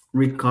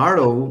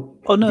 Ricardo.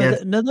 Oh no,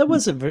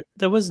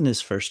 that wasn't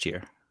his first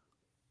year.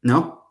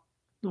 No,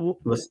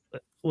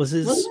 was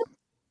his.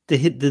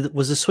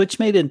 Was the switch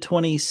made in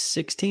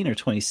 2016 or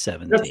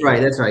 2017? That's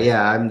right.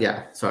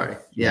 Yeah, sorry.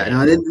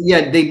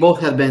 They both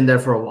have been there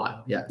for a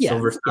while. So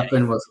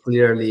Verstappen was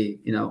clearly,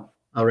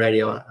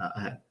 already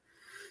ahead.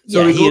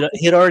 So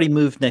he had already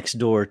moved next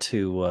door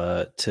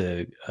to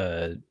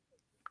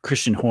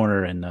Christian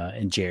Horner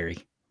and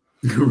Jerry.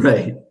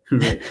 right.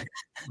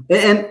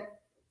 And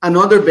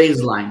another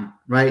baseline,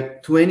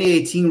 right?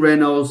 2018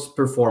 Renault's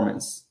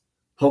performance.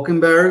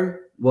 Hülkenberg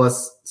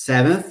was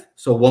 7th,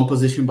 so one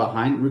position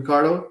behind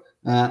Ricardo.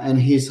 And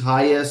his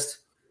highest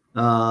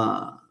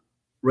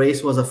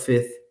race was a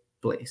 5th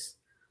place.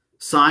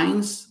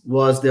 Sainz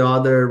was the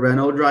other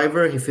Renault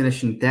driver. He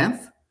finished in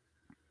 10th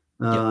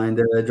in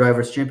the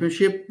Drivers'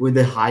 Championship with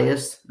the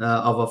highest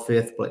of a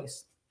 5th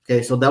place.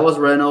 Okay, so that was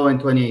Renault in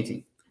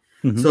 2018.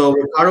 Mm-hmm. So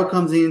Ricardo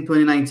comes in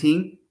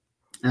 2019,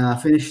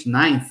 finished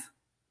 9th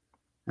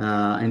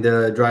in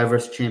the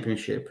Drivers'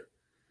 Championship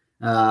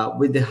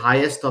with the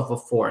highest of a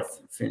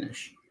 4th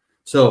finish.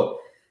 So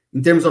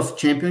in terms of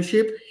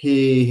championship,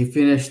 he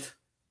finished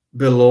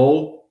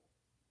below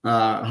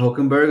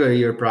Hülkenberg a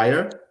year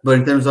prior, but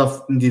in terms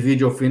of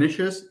individual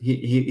finishes,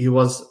 he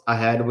was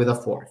ahead with a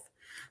 4th.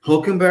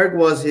 Hülkenberg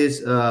was his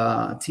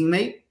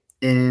teammate,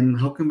 and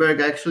Hülkenberg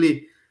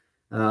actually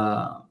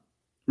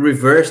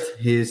reversed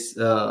his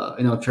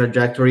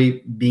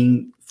trajectory,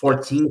 being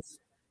 14th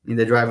in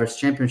the Drivers'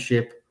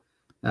 Championship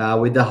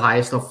with the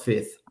highest of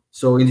 5th.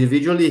 So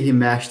individually, he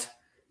matched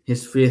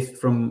his 5th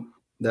from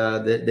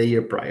the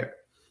year prior.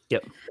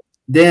 Yep.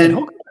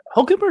 Then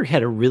Hülkenberg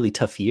had a really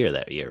tough year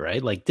that year,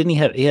 right? Like, didn't he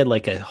had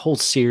like a whole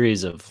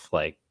series of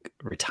like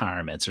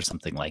retirements or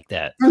something like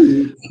that? But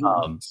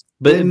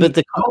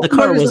the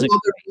car was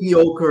another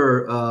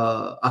mediocre,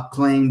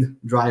 acclaimed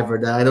driver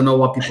that I don't know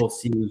what people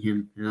see in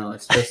him.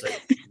 It's just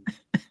like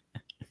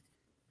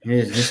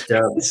he's just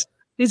terrible.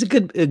 He's a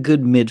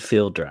good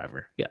midfield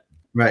driver. Yeah.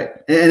 Right.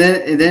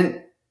 And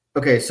then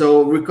okay,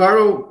 so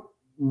Ricardo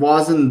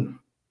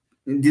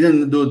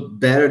didn't do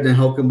better than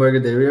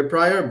Hülkenberg the year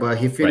prior, but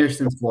he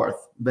finished in 4th.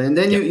 And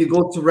then you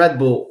go to Red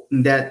Bull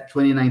in that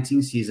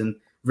 2019 season.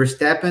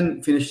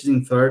 Verstappen finishes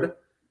in 3rd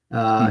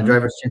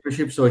Drivers'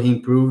 Championship, so he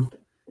improved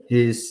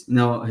his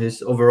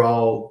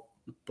overall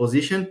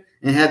position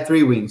and had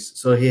 3 wins.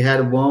 So he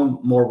had one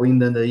more win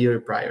than the year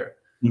prior.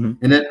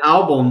 Mm-hmm. And then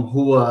Albon,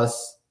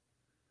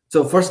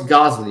 first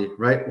Gasly,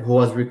 right, who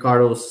was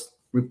Ricardo's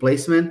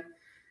replacement,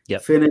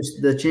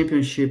 finished the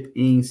championship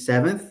in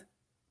 7th.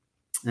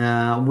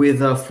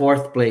 With a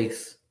 4th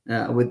place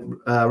with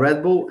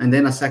Red Bull, and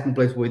then a 2nd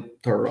place with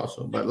Toro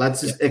Rosso. But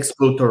let's just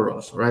exclude Toro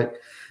Rosso, right?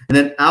 And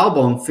then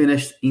Albon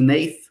finished in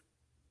 8th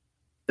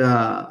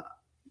on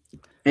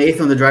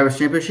the Drivers'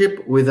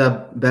 Championship with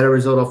a better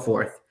result of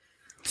 4th.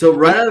 So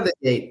right out of the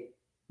gate,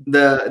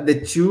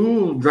 the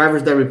 2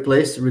 drivers that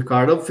replaced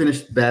Ricardo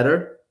finished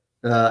better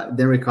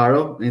than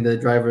Ricardo in the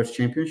Drivers'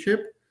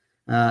 Championship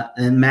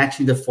and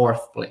matching the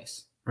 4th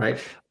place,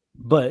 right?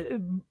 But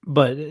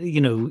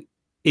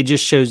it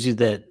just shows you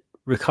that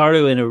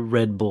Ricardo in a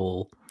Red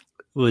Bull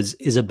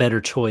is a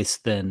better choice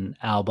than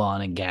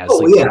Albon and Gasly.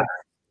 Oh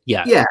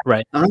yeah,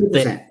 right.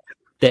 100%.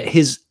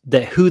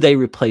 That who they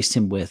replaced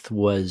him with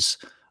was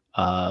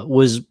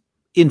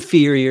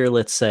inferior.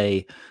 Let's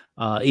say,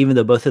 even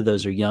though both of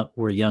those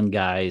were young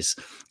guys,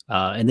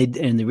 and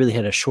they really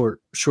had a short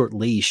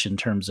leash in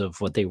terms of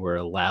what they were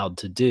allowed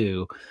to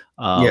do,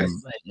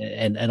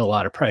 and a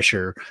lot of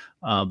pressure.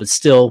 But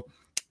still,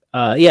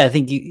 I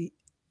think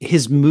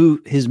his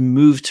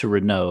move to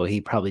Renault,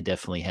 he probably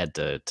definitely had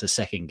to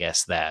second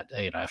guess that,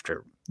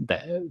 after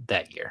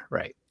that year,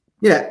 right?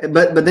 Yeah,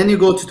 but then you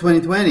go to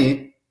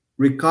 2020,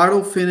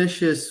 Ricardo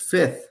finishes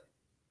 5th.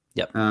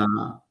 Yep.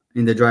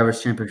 In the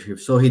Drivers' Championship,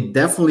 so he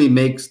definitely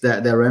makes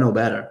that Renault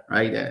better,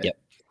 right? Yep.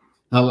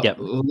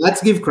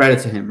 Let's give credit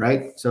to him,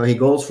 right? So he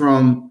goes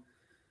from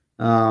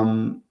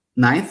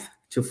 9th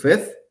to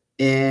 5th,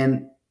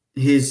 and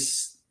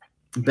his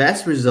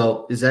best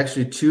result is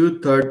actually 2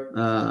 third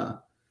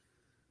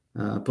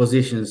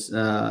positions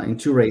in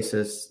 2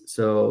 races,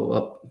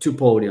 so 2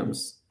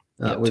 podiums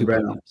with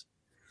Renault.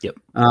 Yep.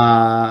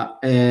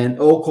 And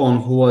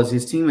Ocon, who was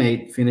his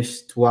teammate,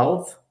 finished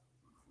 12th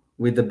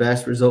with the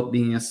best result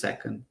being a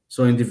 2nd.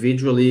 So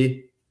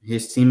individually,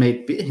 his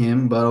teammate beat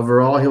him, but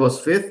overall he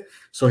was 5th.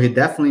 So he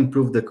definitely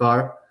improved the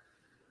car.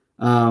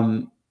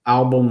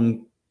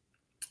 Albon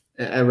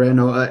at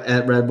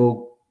Red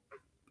Bull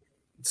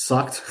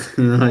sucked.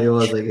 He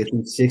was like, I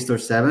think, 6th or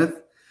 7th.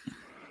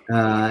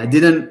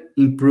 Didn't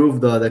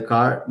improve the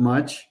car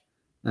much.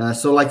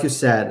 So like you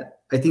said,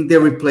 I think they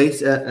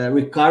replaced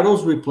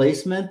Ricardo's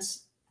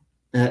replacements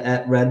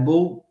at Red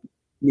Bull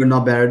were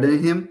not better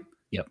than him.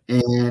 Yep.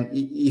 And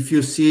if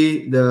you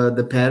see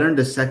the pattern,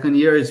 the 2nd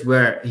year is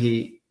where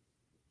he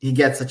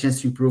gets a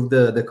chance to improve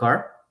the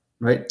car,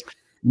 right?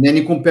 And then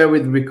you compare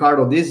with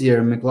Ricardo this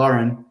year,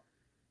 McLaren,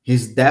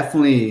 he's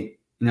definitely,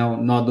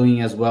 not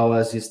doing as well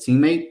as his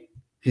teammate.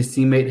 His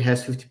teammate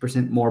has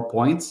 50% more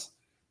points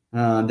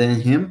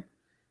than him.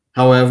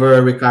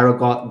 However, Ricardo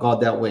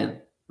got that win,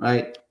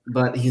 right?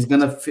 But he's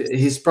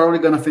probably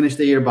gonna finish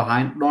the year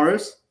behind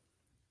Norris.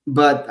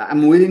 But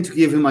I'm willing to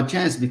give him a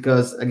chance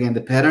because, again,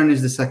 the pattern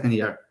is the second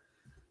year.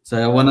 So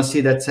I want to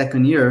see that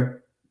second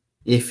year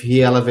if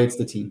he elevates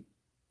the team.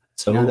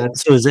 So,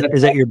 is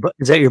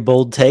that your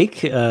bold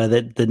take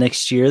that the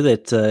next year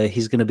that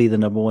he's going to be the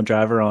number one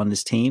driver on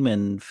his team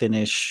and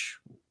finish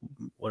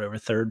whatever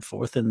third,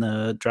 fourth in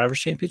the drivers'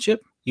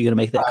 championship? You going to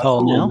make that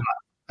call now?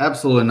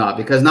 Absolutely not,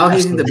 because now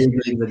he's in the big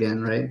leagues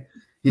again, right?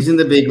 He's in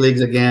the big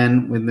leagues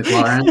again with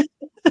McLaren,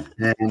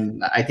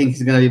 and I think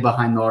he's going to be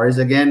behind Norris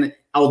again.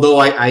 Although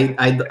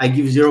I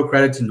give zero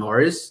credit to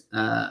Norris,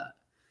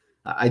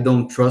 I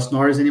don't trust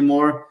Norris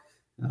anymore.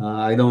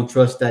 I don't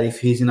trust that if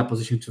he's in a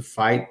position to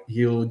fight,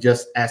 he'll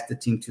just ask the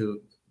team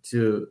to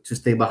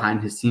stay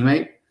behind his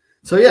teammate.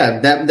 So yeah,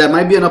 that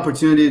might be an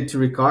opportunity to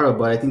Ricardo,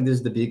 but I think this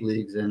is the big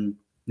leagues, and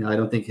I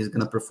don't think he's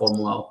going to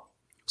perform well.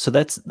 So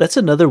that's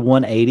another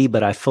 180,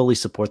 but I fully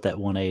support that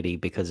 180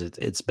 because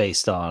it's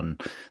based on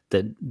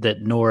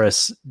that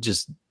Norris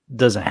just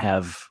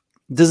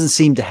doesn't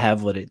seem to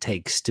have what it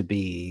takes to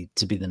be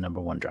the number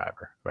one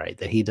driver, right?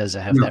 That he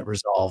doesn't have that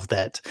resolve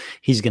that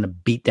he's going to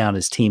beat down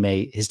his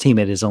teammate. His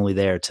teammate is only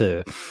there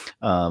to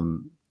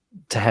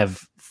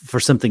have for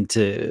something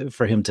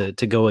for him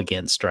to go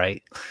against,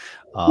 right?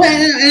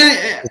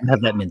 Doesn't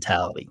have that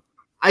mentality.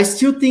 I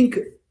still think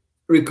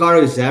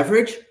Ricardo is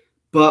average,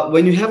 but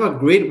when you have a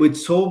grid with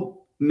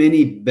so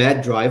many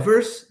bad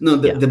drivers,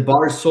 the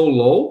bar is so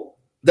low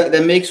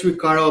that makes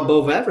Ricardo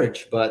above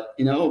average. But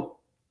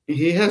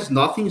he has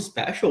nothing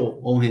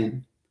special on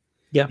him.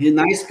 Yeah, he's a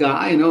nice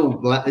guy,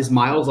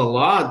 smiles a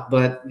lot,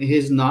 but he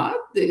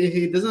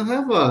doesn't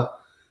have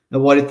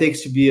what it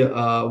takes to be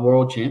a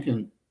world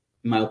champion,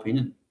 in my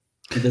opinion.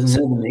 He doesn't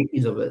have the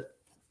makings of it.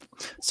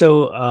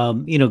 So,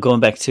 going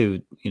back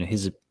to,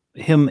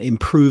 him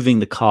improving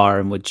the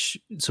car,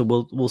 so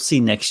we'll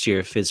see next year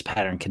if his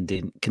pattern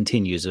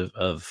continues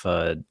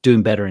of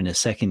doing better in his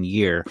second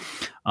year.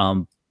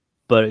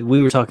 But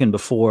we were talking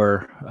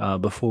before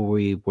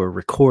we were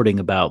recording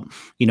about,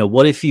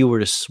 what if you were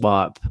to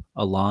swap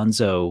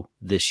Alonso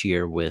this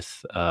year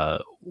with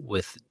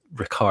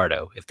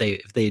Ricardo? If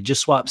they had just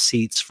swapped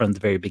seats from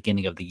the very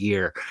beginning of the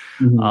year,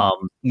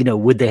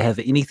 would they have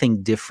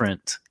anything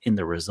different in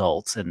the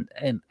results? And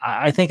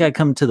I think I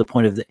come to the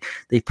point of that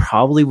they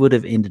probably would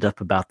have ended up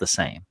about the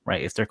same,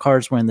 right? If their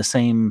cars were in the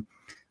same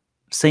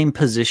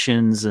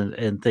positions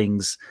and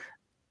things.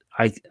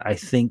 I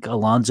think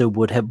Alonso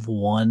would have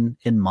won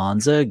in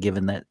Monza,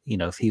 given that,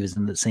 if he was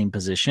in the same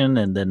position,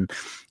 and then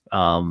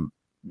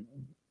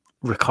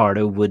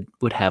Ricardo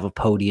would have a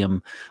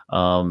podium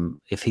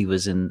if he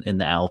was in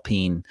the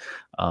Alpine.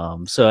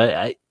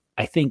 So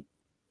I think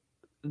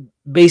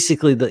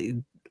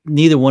basically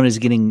neither one is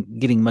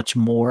getting much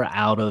more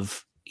out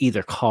of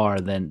either car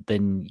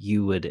than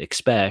you would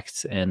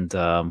expect, and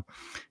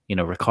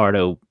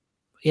Ricardo.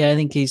 Yeah, I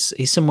think he's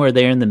somewhere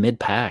there in the mid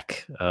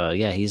pack.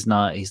 He's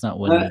not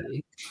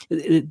winning.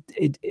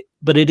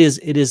 But it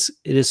is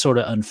sort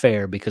of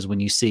unfair because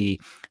when you see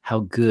how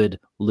good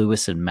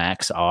Lewis and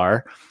Max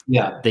are,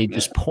 they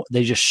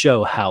just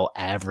show how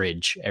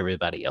average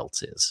everybody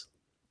else is.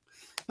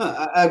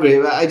 I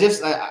agree. I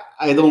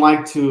don't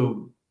like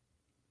to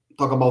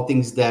talk about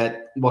things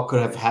what could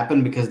have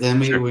happened, because then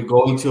we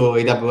go into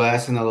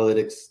AWS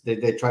analytics.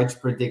 They try to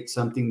predict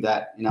something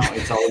that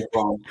it's always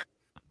wrong.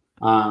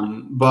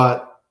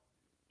 But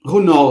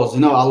who knows?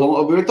 We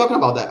were talking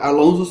about that.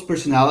 Alonso's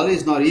personality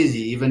is not easy,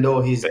 even though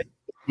he's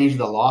changed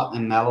a lot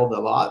and mellowed a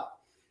lot.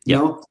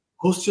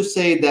 Who's to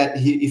say that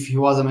if he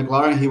was a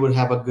McLaren, he would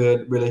have a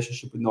good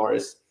relationship with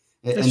Norris,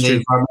 and the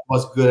environment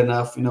was good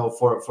enough,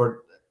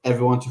 for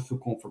everyone to feel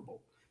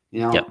comfortable.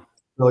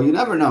 So you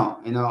never know.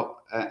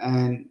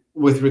 And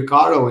with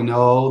Ricardo, we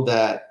know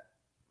that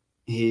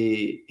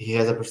he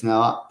has a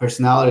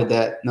personality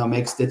that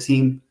makes the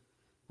team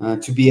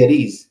to be at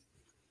ease.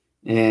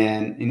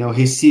 And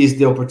he sees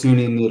the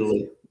opportunity in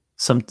Italy.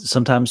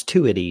 Sometimes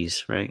too at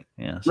ease, right?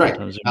 Yeah, right.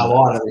 A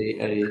lot of it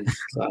at ease.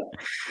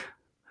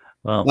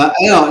 Well,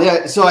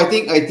 So I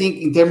think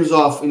in terms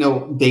of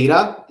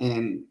data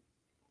and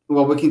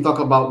what we can talk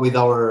about with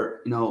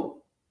our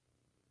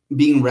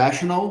being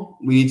rational,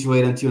 we need to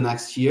wait until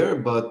next year.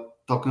 But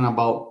talking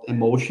about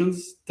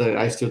emotions,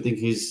 I still think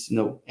he's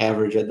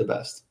average at the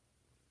best.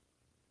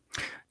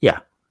 Yeah.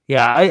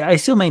 I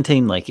still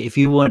maintain, like, if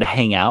you wanted to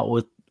hang out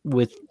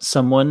with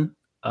someone,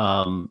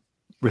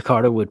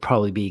 Ricardo would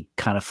probably be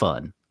kind of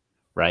fun,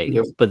 right?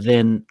 Yep. But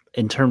then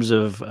in terms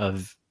of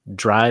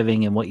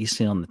driving and what you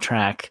see on the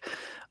track,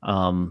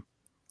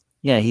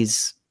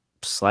 he's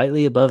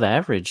slightly above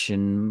average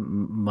in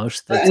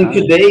most of the time.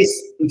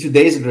 In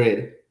today's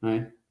grade,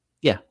 right?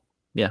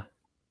 Yeah.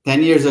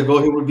 10 years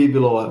ago, he would be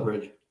below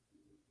average.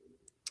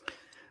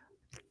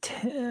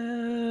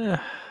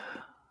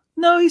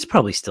 No, he's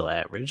probably still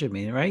average. I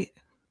mean, right?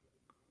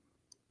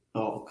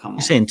 Oh, come on.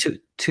 You're saying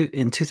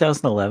in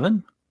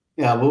 2011?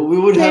 Yeah, well, we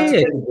would have to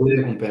get a video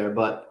to compare,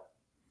 but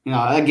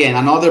again,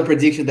 another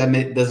prediction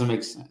that doesn't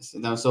make sense.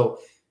 So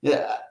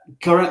yeah,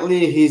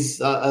 currently he's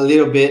a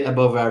little bit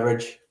above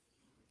average,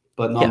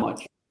 but not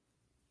much.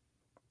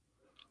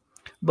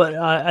 But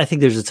I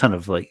think there's a ton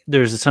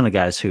of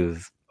guys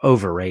who've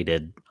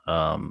overrated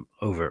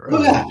over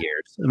the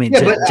years. I mean,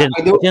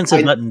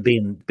 Jensen Button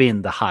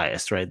being the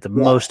highest, right? The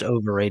most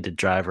overrated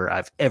driver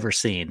I've ever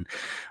seen.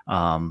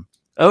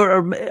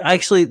 Or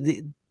actually,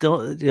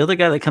 the other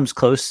guy that comes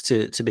close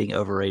to being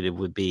overrated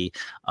would be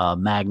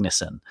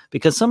Magnussen,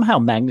 because somehow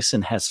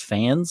Magnussen has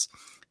fans,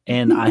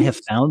 and I have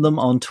found them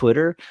on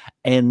Twitter,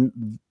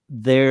 and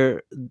they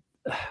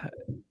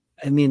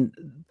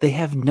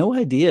have no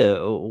idea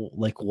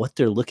like what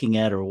they're looking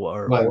at or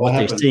what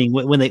they're seeing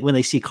when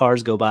they see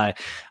cars go by.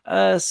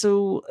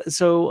 So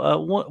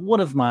one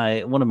of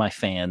my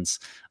fans,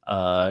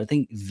 I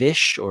think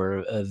Vish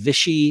or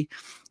Vishy,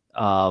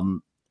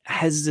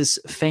 has this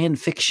fan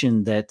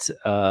fiction that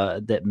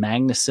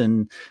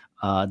Magnussen,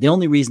 the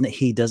only reason that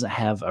he doesn't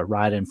have a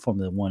ride in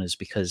Formula One is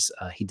because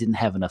he didn't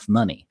have enough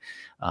money.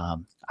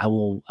 I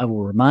will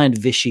remind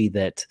Vishy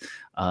that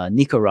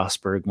Nico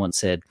Rosberg once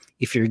said,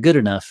 "If you're good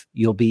enough,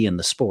 you'll be in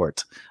the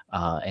sport."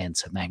 And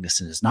so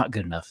Magnussen is not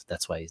good enough.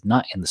 That's why he's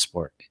not in the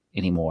sport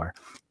anymore.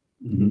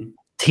 Mm-hmm.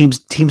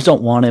 Teams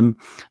don't want him.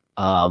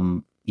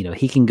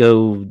 He can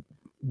go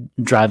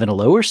drive in a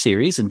lower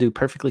series and do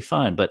perfectly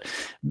fine. But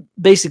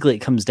basically, it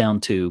comes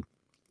down to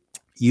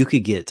you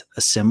could get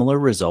a similar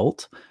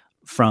result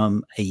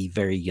from a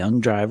very young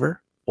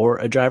driver or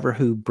a driver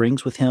who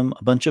brings with him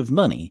a bunch of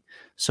money.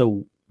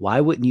 So why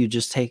wouldn't you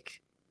just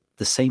take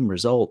the same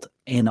result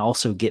and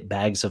also get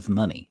bags of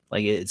money?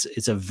 Like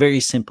it's a very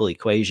simple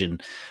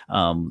equation.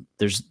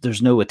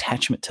 There's no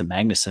attachment to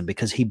Magnussen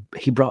because he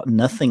brought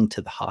nothing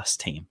to the Haas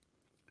team,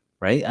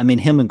 right? I mean,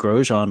 him and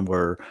Grosjean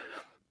were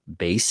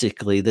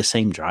basically the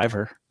same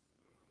driver.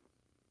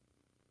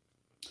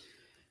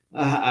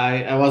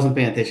 I wasn't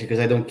paying attention because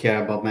I don't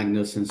care about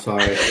Magnussen.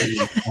 Sorry,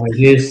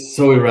 he's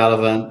so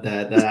irrelevant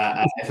that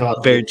I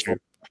felt very true.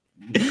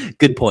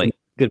 Good point.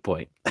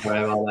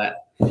 Sorry about that.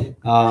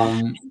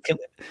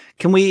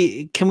 Can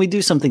we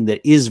do something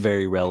that is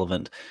very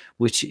relevant,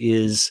 which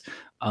is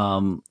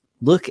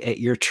look at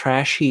your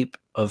trash heap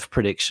of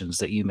predictions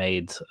that you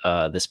made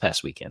this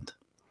past weekend?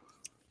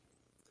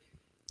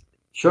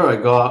 Sure, I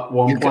got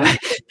 1 point.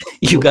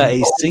 You got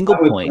a single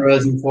point.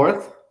 Perez in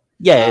fourth.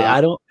 Yeah, I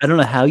don't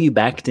know how you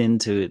backed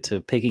into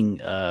picking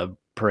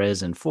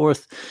Perez in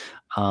fourth,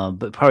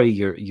 but probably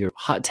your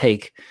hot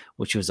take,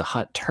 which was a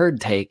hot turd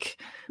take.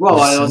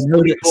 Well,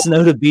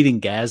 Snowda beating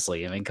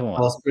Gasly. I mean, come on.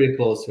 I was pretty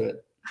close to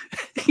it.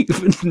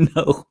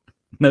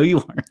 No, you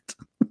weren't.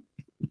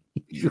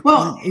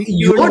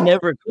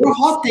 Your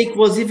hot take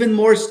was even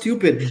more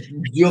stupid.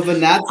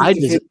 Giovinazzi. I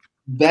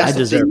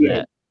deserve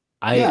that.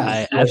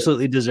 I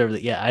absolutely deserve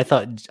it. Yeah, I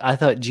thought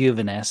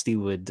Giovinazzi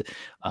would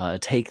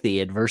take the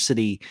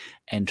adversity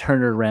and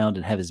turn it around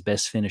and have his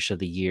best finish of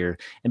the year.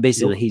 And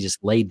basically, he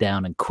just laid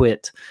down and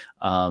quit.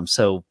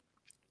 So,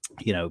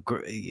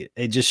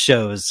 it just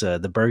shows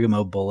the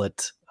Bergamo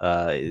bullet.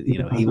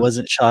 He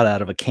wasn't shot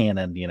out of a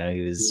cannon. He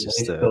was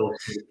just. So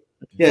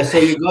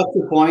you got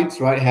 2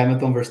 points, right?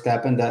 Hamilton,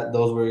 Verstappen.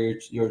 Those were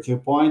your 2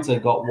 points. I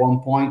got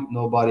 1 point.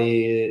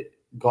 Nobody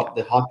got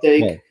the hot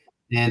take. Yeah.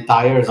 And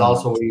tires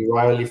also, we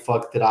royally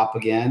fucked it up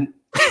again.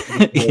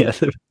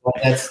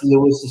 That's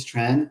Lewis's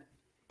trend.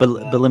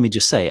 But let me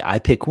just say, I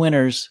pick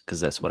winners because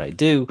that's what I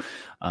do.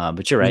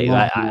 But you're right.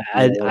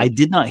 I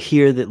did not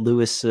hear that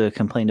Lewis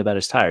complained about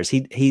his tires.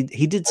 He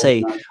did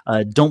say,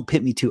 "Don't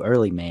pit me too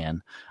early,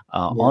 man,"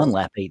 on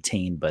lap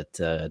 18, but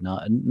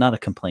not a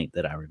complaint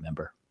that I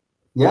remember.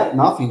 Yeah,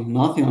 nothing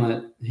on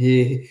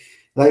it.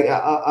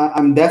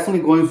 I'm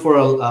definitely going for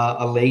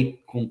a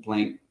late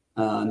complaint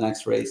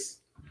next race.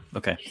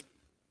 Okay.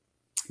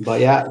 But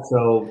yeah,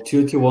 so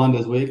 2-1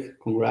 this week.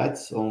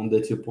 Congrats on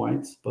the 2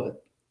 points.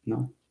 But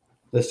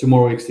there's 2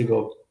 more weeks to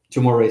go.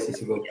 2 more races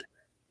to go.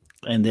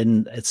 And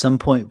then at some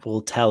point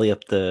we'll tally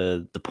up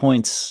the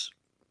points.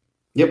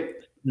 Yep.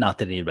 Not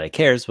that anybody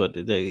cares, but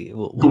we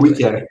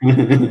care.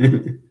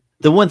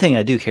 The one thing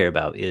I do care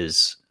about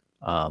is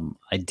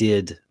I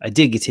did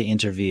get to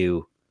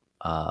interview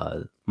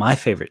my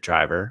favorite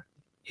driver.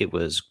 It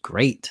was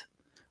great.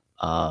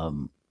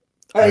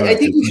 I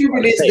think we should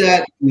release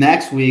that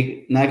next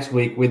week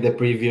with the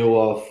preview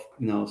of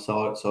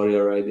Saudi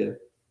Arabia.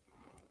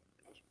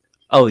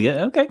 Oh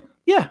yeah, okay,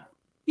 yeah.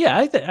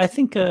 I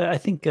think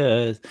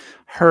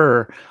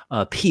her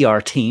PR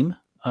team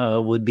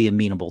would be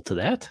amenable to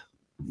that.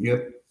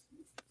 Yep.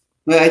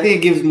 Well, I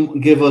think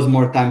it gives us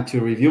more time to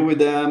review with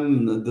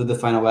them, do the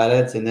final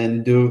edits, and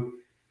then do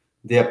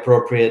the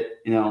appropriate,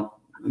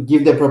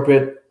 give the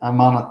appropriate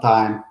amount of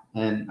time.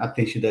 And I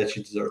think she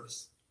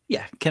deserves.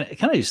 Yeah, can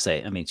I just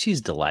say? I mean,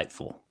 she's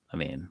delightful. I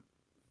mean,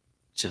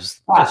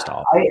 just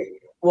awesome.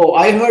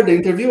 I heard the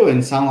interview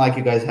and it sounded like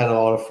you guys had a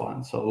lot of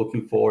fun. So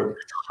looking forward.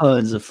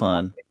 Tons of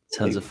fun.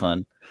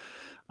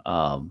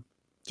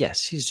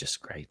 Yes, she's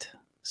just great.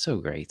 So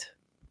great.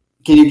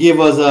 Can you give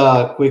us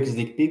a quick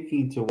sneak peek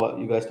into what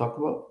you guys talked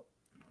about?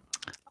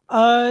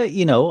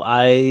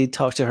 I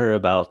talked to her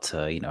about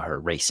her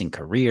racing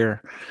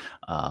career.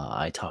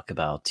 I talk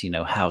about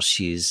how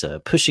she's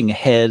pushing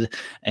ahead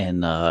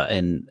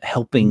and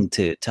helping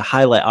to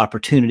highlight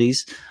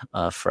opportunities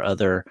for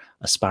other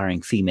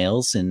aspiring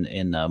females in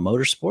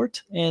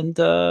motorsport.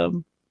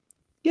 And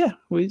yeah,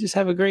 we just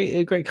have a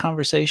great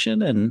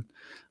conversation and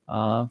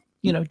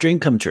dream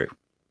come true.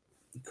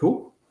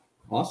 Cool,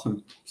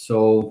 awesome.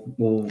 So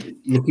we're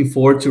looking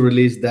forward to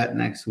release that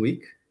next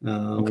week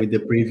with the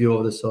preview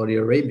of the Saudi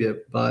Arabia.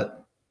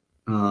 But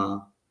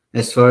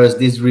as far as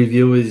this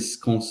review is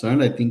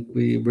concerned, I think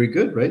we're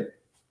good, right?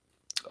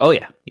 Oh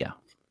yeah.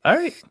 All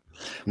right.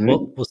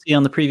 Well, we'll see you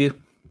on the preview.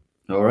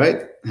 All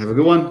right. Have a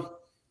good one.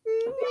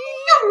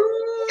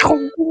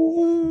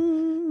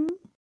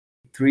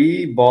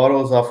 3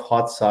 bottles of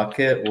hot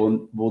sake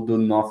will do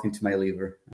nothing to my liver.